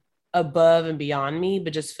above and beyond me,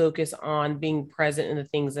 but just focus on being present in the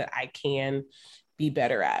things that I can be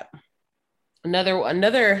better at.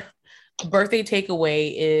 Another birthday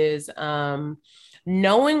takeaway is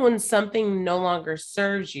knowing when something no longer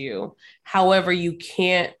serves you. However, you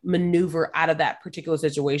can't maneuver out of that particular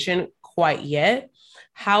situation quite yet.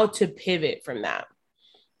 How to pivot from that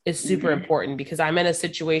is super important, because I'm in a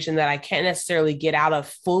situation that I can't necessarily get out of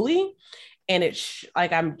fully. And it's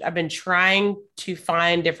like I've been trying to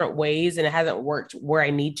find different ways, and it hasn't worked where I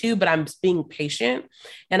need to, but I'm being patient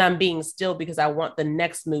and I'm being still, because I want the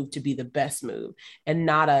next move to be the best move and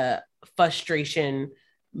not a frustration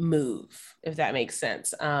move, if that makes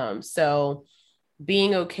sense. So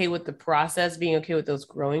being okay with the process, being okay with those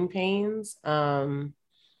growing pains,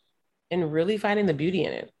 and really finding the beauty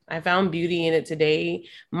in it. I found beauty in it today.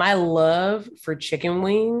 My love for chicken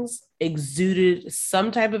wings exuded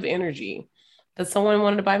some type of energy that someone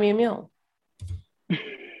wanted to buy me a meal.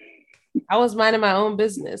 I was minding my own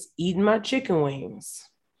business, eating my chicken wings.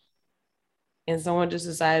 And someone just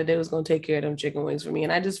decided they was going to take care of them chicken wings for me.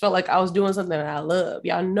 And I just felt like I was doing something that I love.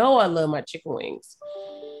 Y'all know I love my chicken wings.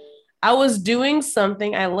 I was doing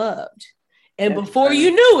something I loved. And before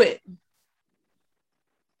you knew it,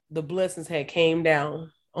 the blessings had came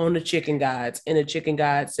down on the chicken gods. And the chicken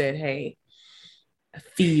god said, hey,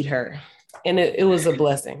 feed her. And it was a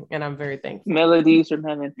blessing. And I'm very thankful. Melodies from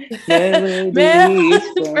heaven. Melodies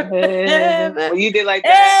from heaven. Well, you did like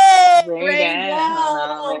that. Hey, rain down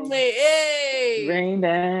on me. Hey. Rain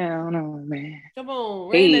down on me. Come on.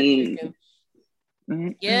 Rain that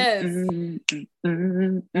chicken. Yes.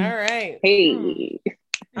 All right. Hey.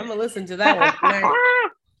 I'm going to listen to that one tonight.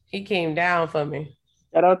 He came down for me.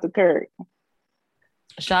 Shout out to Kurt.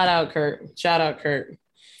 Shout out Kurt.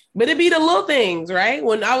 But it be the little things, right?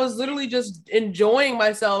 When I was literally just enjoying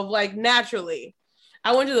myself, like naturally.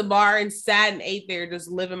 I went to the bar and sat and ate there,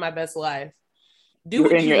 just living my best life. Do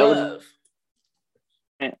what you love.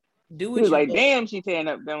 Do what you like, love. damn, she tearing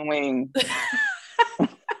up them wings.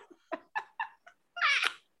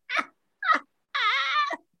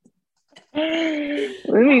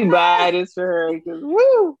 Let me buy this for her. Because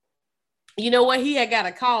woo. You know what? He had got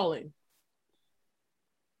a calling.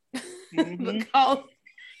 Mm-hmm.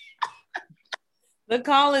 The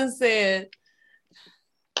calling said,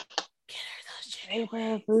 get her those chicken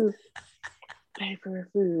wings. Pay for her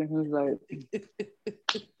food. And he was like,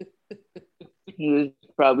 he was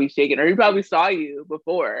probably shaking, or he probably saw you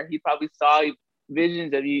before. He probably saw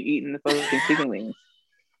visions of you eating the fucking chicken wings.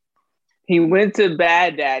 He went to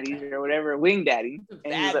Bad Daddy's or whatever, Wing Daddy.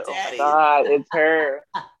 And he was like, oh my God, it's her.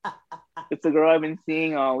 It's the girl I've been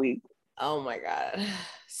seeing all week. Oh my God.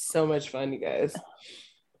 So much fun, you guys.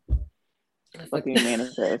 Fucking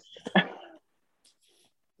manifest.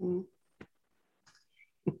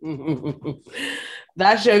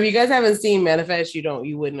 That show, if you guys haven't seen Manifest,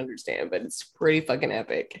 you wouldn't understand, but it's pretty fucking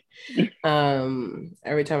epic.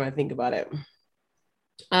 Every time I think about it.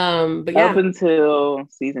 But yeah. Up until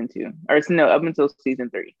season 2. Or no, up until season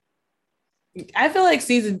 3. I feel like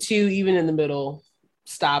season 2, even in the middle,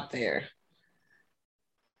 stopped there.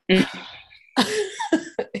 It'd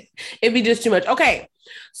be just too much. Okay,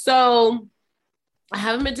 so I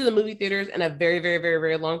haven't been to the movie theaters in a very, very, very,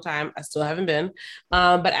 very long time. I still haven't been,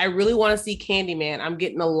 but I really want to see Candyman. I'm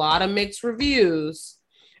getting a lot of mixed reviews,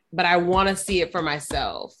 but I want to see it for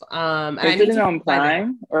myself. Is it on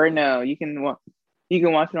Prime or no? You can watch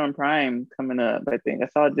it on Prime coming up. I think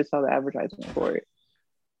I just saw the advertisement for it.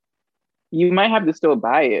 You might have to still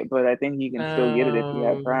buy it, but I think you can still get it if you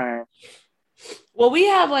have Prime. Well, we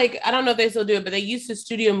have like, I don't know if they still do it, but they used to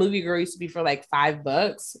Studio Movie Girl used to be for like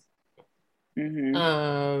 $5.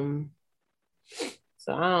 Mm-hmm.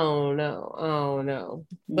 So I don't know.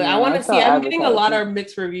 But I want to see. I'm getting a lot of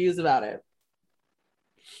mixed reviews about it.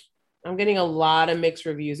 And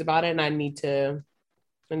I need to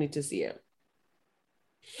see it.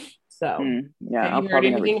 So yeah, have you heard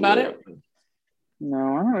anything about it?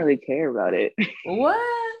 No, I don't really care about it. What?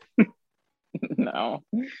 No.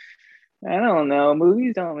 I don't know.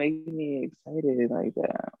 Movies don't make me excited like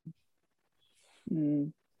that.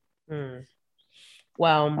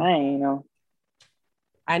 Well, I don't know.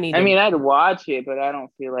 I mean, I'd watch it, but I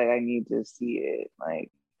don't feel like I need to see it.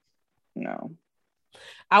 Like, no.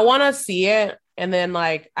 I want to see it, and then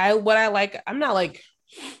like I'm not like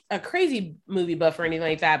a crazy movie buff or anything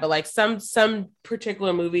like that, but like some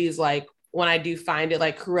particular movies, like when I do find it,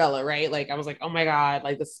 like Cruella, right? Like I was like, oh my God,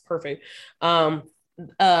 like this is perfect.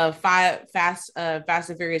 Fast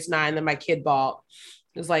and Furious 9 that my kid bought.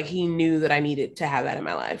 It was like he knew that I needed to have that in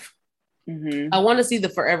my life. Mm-hmm. I want to see the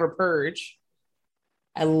Forever Purge.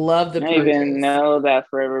 I love the I didn't even know that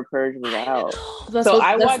Forever Purge was out.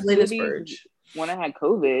 I watched the latest Purge. When I had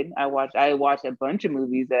COVID, I watched a bunch of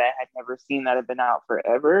movies that I had never seen that have been out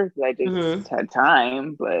forever. I just had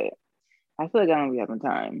time, but I feel like I don't be having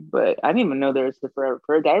time. But I didn't even know there was the Forever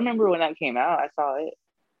Purge. I remember when that came out, I saw it.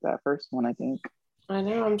 That first one, I think. I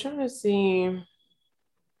know. I'm trying to see.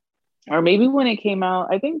 Or maybe when it came out,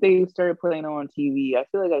 I think they started putting it on TV. I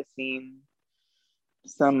feel like I've seen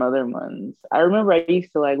some other ones. I remember I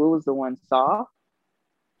used to like, what was the one? Saw?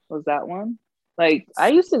 Was that one? Like, I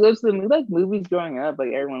used to go to the movies growing up.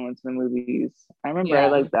 Like, everyone went to the movies. I remember I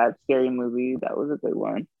liked that scary movie. That was a good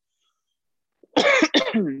one.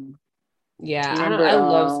 Yeah, I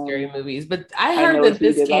love scary movies. But I heard that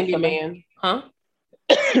this Candyman, huh?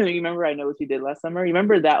 You remember I Know What You Did Last Summer? You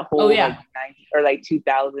remember that whole like 90 or like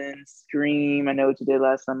 2000s stream? I Know What You Did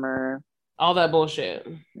Last Summer. All that bullshit.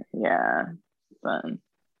 Yeah, fun.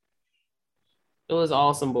 It was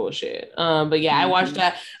all some bullshit. But yeah, I watched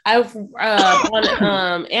that. I've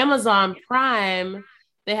on Amazon Prime,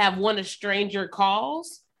 they have When a Stranger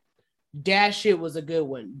Calls. That shit was a good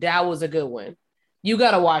one. That was a good one. You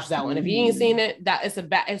gotta watch that one. If you ain't seen it, that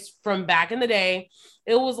it's from back in the day.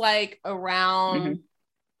 It was like around.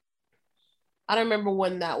 I don't remember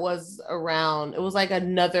when that was around. It was like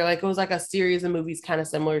it was like a series of movies kind of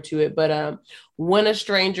similar to it. But When a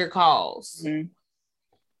Stranger Calls,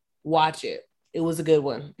 watch it. It was a good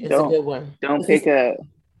one. It's a good one. Don't pick up.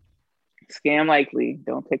 Scam likely.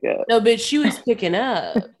 Don't pick up. No, but she was picking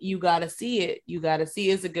up. You gotta see it.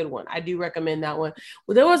 It's a good one. I do recommend that one.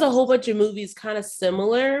 Well, there was a whole bunch of movies kind of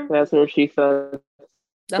similar. That's where she fucked.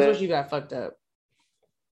 That's where she got fucked up.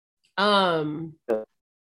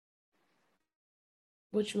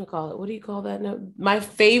 Whatchamacallit? What do you call that? No, my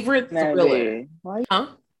favorite thriller. Huh?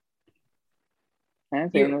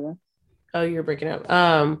 Oh, you're breaking up.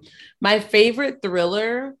 My favorite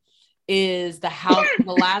thriller is the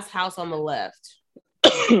last house on the left.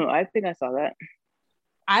 I think I saw that.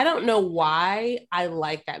 I don't know why I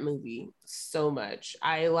like that movie so much.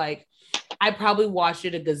 I probably watched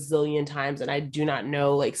it a gazillion times and I do not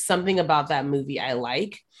know, like, something about that movie I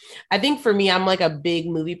like. I think for me, I'm like a big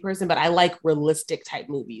movie person, but I like realistic type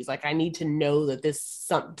movies. Like, I need to know that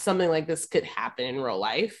something like this could happen in real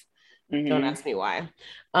life. Don't ask me why.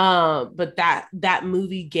 But that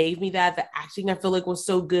movie gave me that. The acting, I feel like, was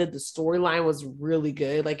so good. The storyline was really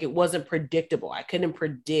good. Like, it wasn't predictable. I couldn't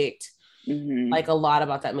predict like a lot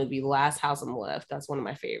about that movie. Last House on the Left. That's one of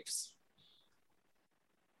my faves.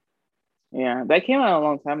 Yeah, that came out a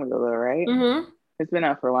long time ago, though, right? It's been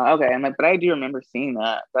out for a while. Okay, but I do remember seeing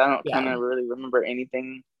that. But I don't kind of really remember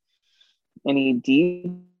anything, any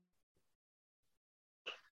deep.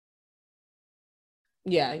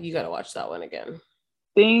 Yeah, you got to watch that one again.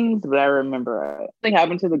 Things, but I remember something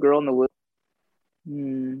happened to the girl in the woods. I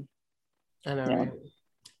know, right?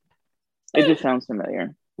 It just sounds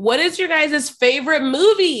familiar. What is your guys' favorite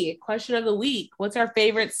movie? Question of the week. What's our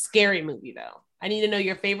favorite scary movie, though? I need to know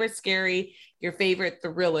your favorite scary, your favorite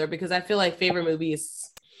thriller, because I feel like favorite movies,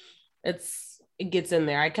 it gets in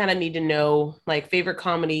there. I kind of need to know, like, favorite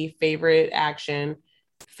comedy, favorite action,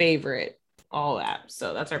 favorite, all that.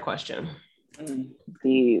 So that's our question.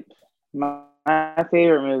 Deep. My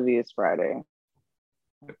favorite movie is Friday.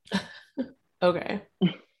 Okay.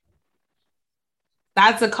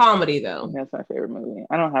 That's a comedy, though. That's my favorite movie.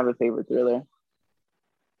 I don't have a favorite thriller.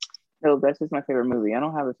 No, that's just my favorite movie. I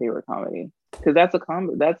don't have a favorite comedy because that's a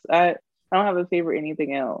comedy. I don't have a favorite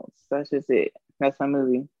anything else. That's just it. That's my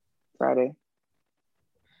movie, Friday.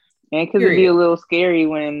 And because it'd be a little scary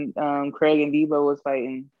when Craig and Debo was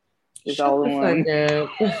fighting. It's all in one.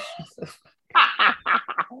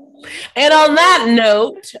 And on that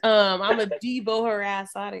note, I'm gonna Debo her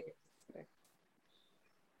ass out of here.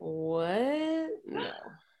 What? No.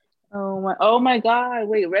 Oh my God!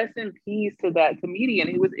 Wait, rest in peace to that comedian.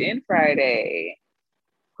 He was in Friday.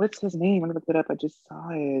 What's his name? I'm gonna look it up. I just saw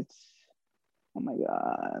it. Oh my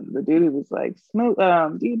God! The dude who was like, "Smoke,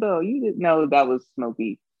 Debo, you didn't know that was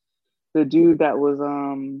Smokey." The dude that was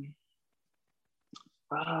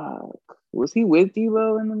was he with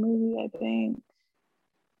Debo in the movie? I think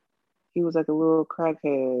he was like a little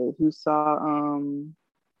crackhead who saw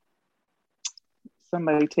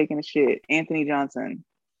somebody taking a shit. Anthony Johnson.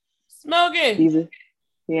 Smokey.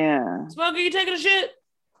 Yeah. Smokey, you taking a shit?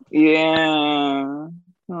 Yeah.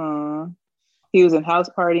 He was in House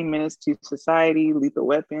Party, Menace to Society, Lethal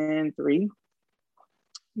Weapon 3,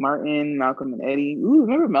 Martin, Malcolm and Eddie. Ooh,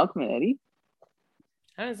 remember Malcolm and Eddie?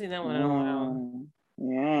 I haven't seen that one in a while.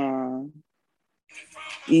 Yeah.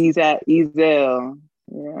 Ezel.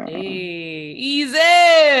 Yeah. Hey,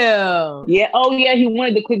 Ezel. Yeah. Oh, yeah. He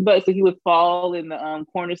wanted the quick buck, so he would fall in the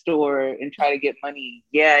corner store and try to get money.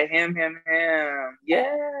 Yeah, him. Yeah,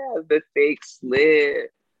 the fake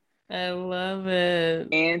slip. I love it.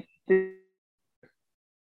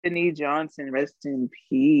 Anthony Johnson, rest in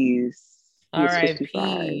peace.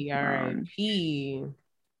 R.I.P. R.I.P.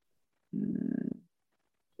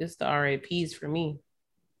 It's the R.I.P.s for me.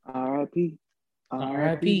 R.I.P.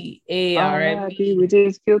 R.I.P. R.I.P. We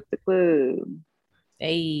just killed the club.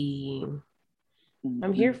 Hey.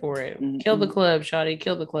 I'm here for it. Kill the club, Shawty.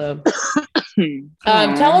 Kill the club.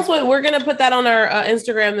 Tell us what we're gonna put that on our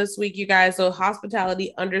Instagram this week, you guys. So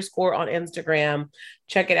hospitality_ on Instagram.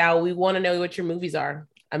 Check it out. We want to know what your movies are.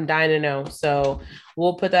 I'm dying to know. So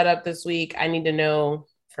we'll put that up this week. I need to know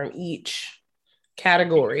from each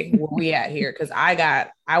category where we at here, because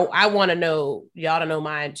I want to know y'all to know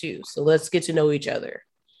mine too. So let's get to know each other.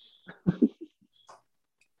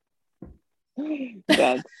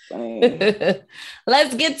 That's funny.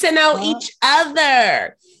 Let's get to know each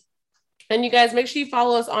other. And you guys, make sure you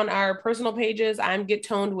follow us on our personal pages. I'm Get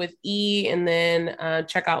Toned with E, and then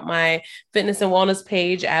check out my fitness and wellness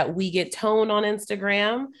page at We Get Toned on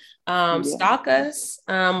Instagram. Stalk us,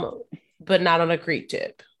 but not on a creep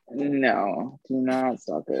tip. No, do not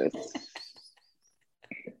stalk us.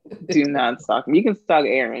 Do not stalk me. You can stalk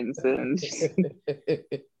Aaron,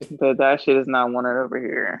 but that shit is not wanted over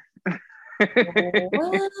here.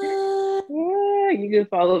 Yeah, you can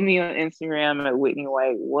follow me on Instagram at Whitney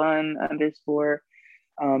White 1_.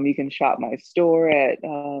 You can shop my store at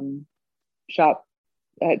shop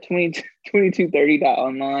at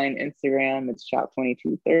 2230.online. Instagram, it's shop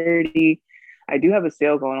 2230. I do have a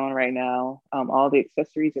sale going on right now. All the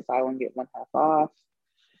accessories, if buy one get one half off.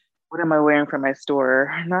 What am I wearing for my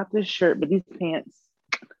store? Not this shirt, but these pants.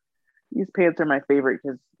 These pants are my favorite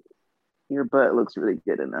because your butt looks really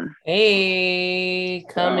good in them. Hey,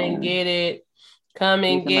 come and get it. Come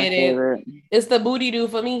and get it. Favorite. It's the booty do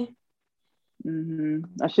for me.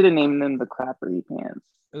 I should have named them the clappery pants.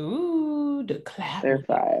 Ooh, the clap. They're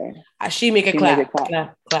fire. She make a clap.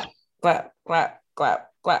 Clap, clap, clap, clap, clap,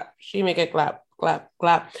 clap. She make a clap, clap,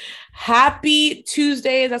 clap. Happy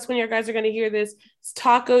Tuesday. That's when you guys are going to hear this. It's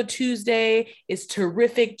Taco Tuesday. It's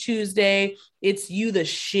Terrific Tuesday. It's You the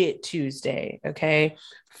Shit Tuesday. Okay.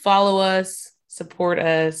 Follow us, support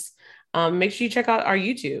us. Make sure you check out our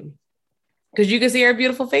YouTube, because you can see our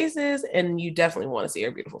beautiful faces, and you definitely want to see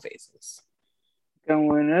our beautiful faces.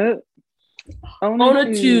 Going up on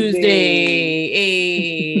a Tuesday.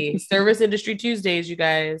 Hey, Service Industry Tuesdays, you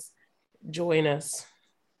guys. Join us.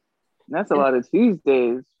 That's a lot of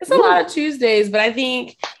Tuesdays. It's a lot of Tuesdays, but I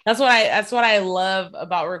think that's what I love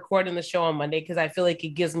about recording the show on Monday, because I feel like it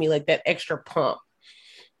gives me like that extra pump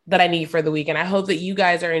that I need for the week. And I hope that you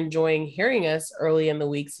guys are enjoying hearing us early in the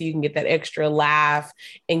week, so you can get that extra laugh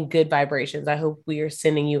and good vibrations. I hope we are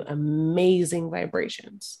sending you amazing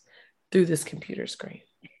vibrations through this computer screen.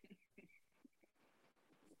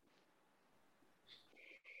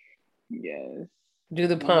 Yes. Do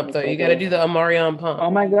the pump though. You got to do the Omarion pump. Oh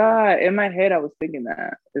my God. In my head, I was thinking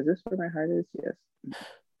that. Is this where my heart is? Yes.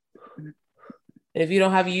 If you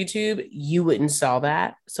don't have YouTube, you wouldn't saw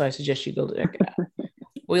that. So I suggest you go check it out.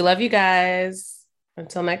 We love you guys.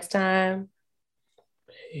 Until next time.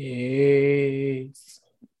 Peace.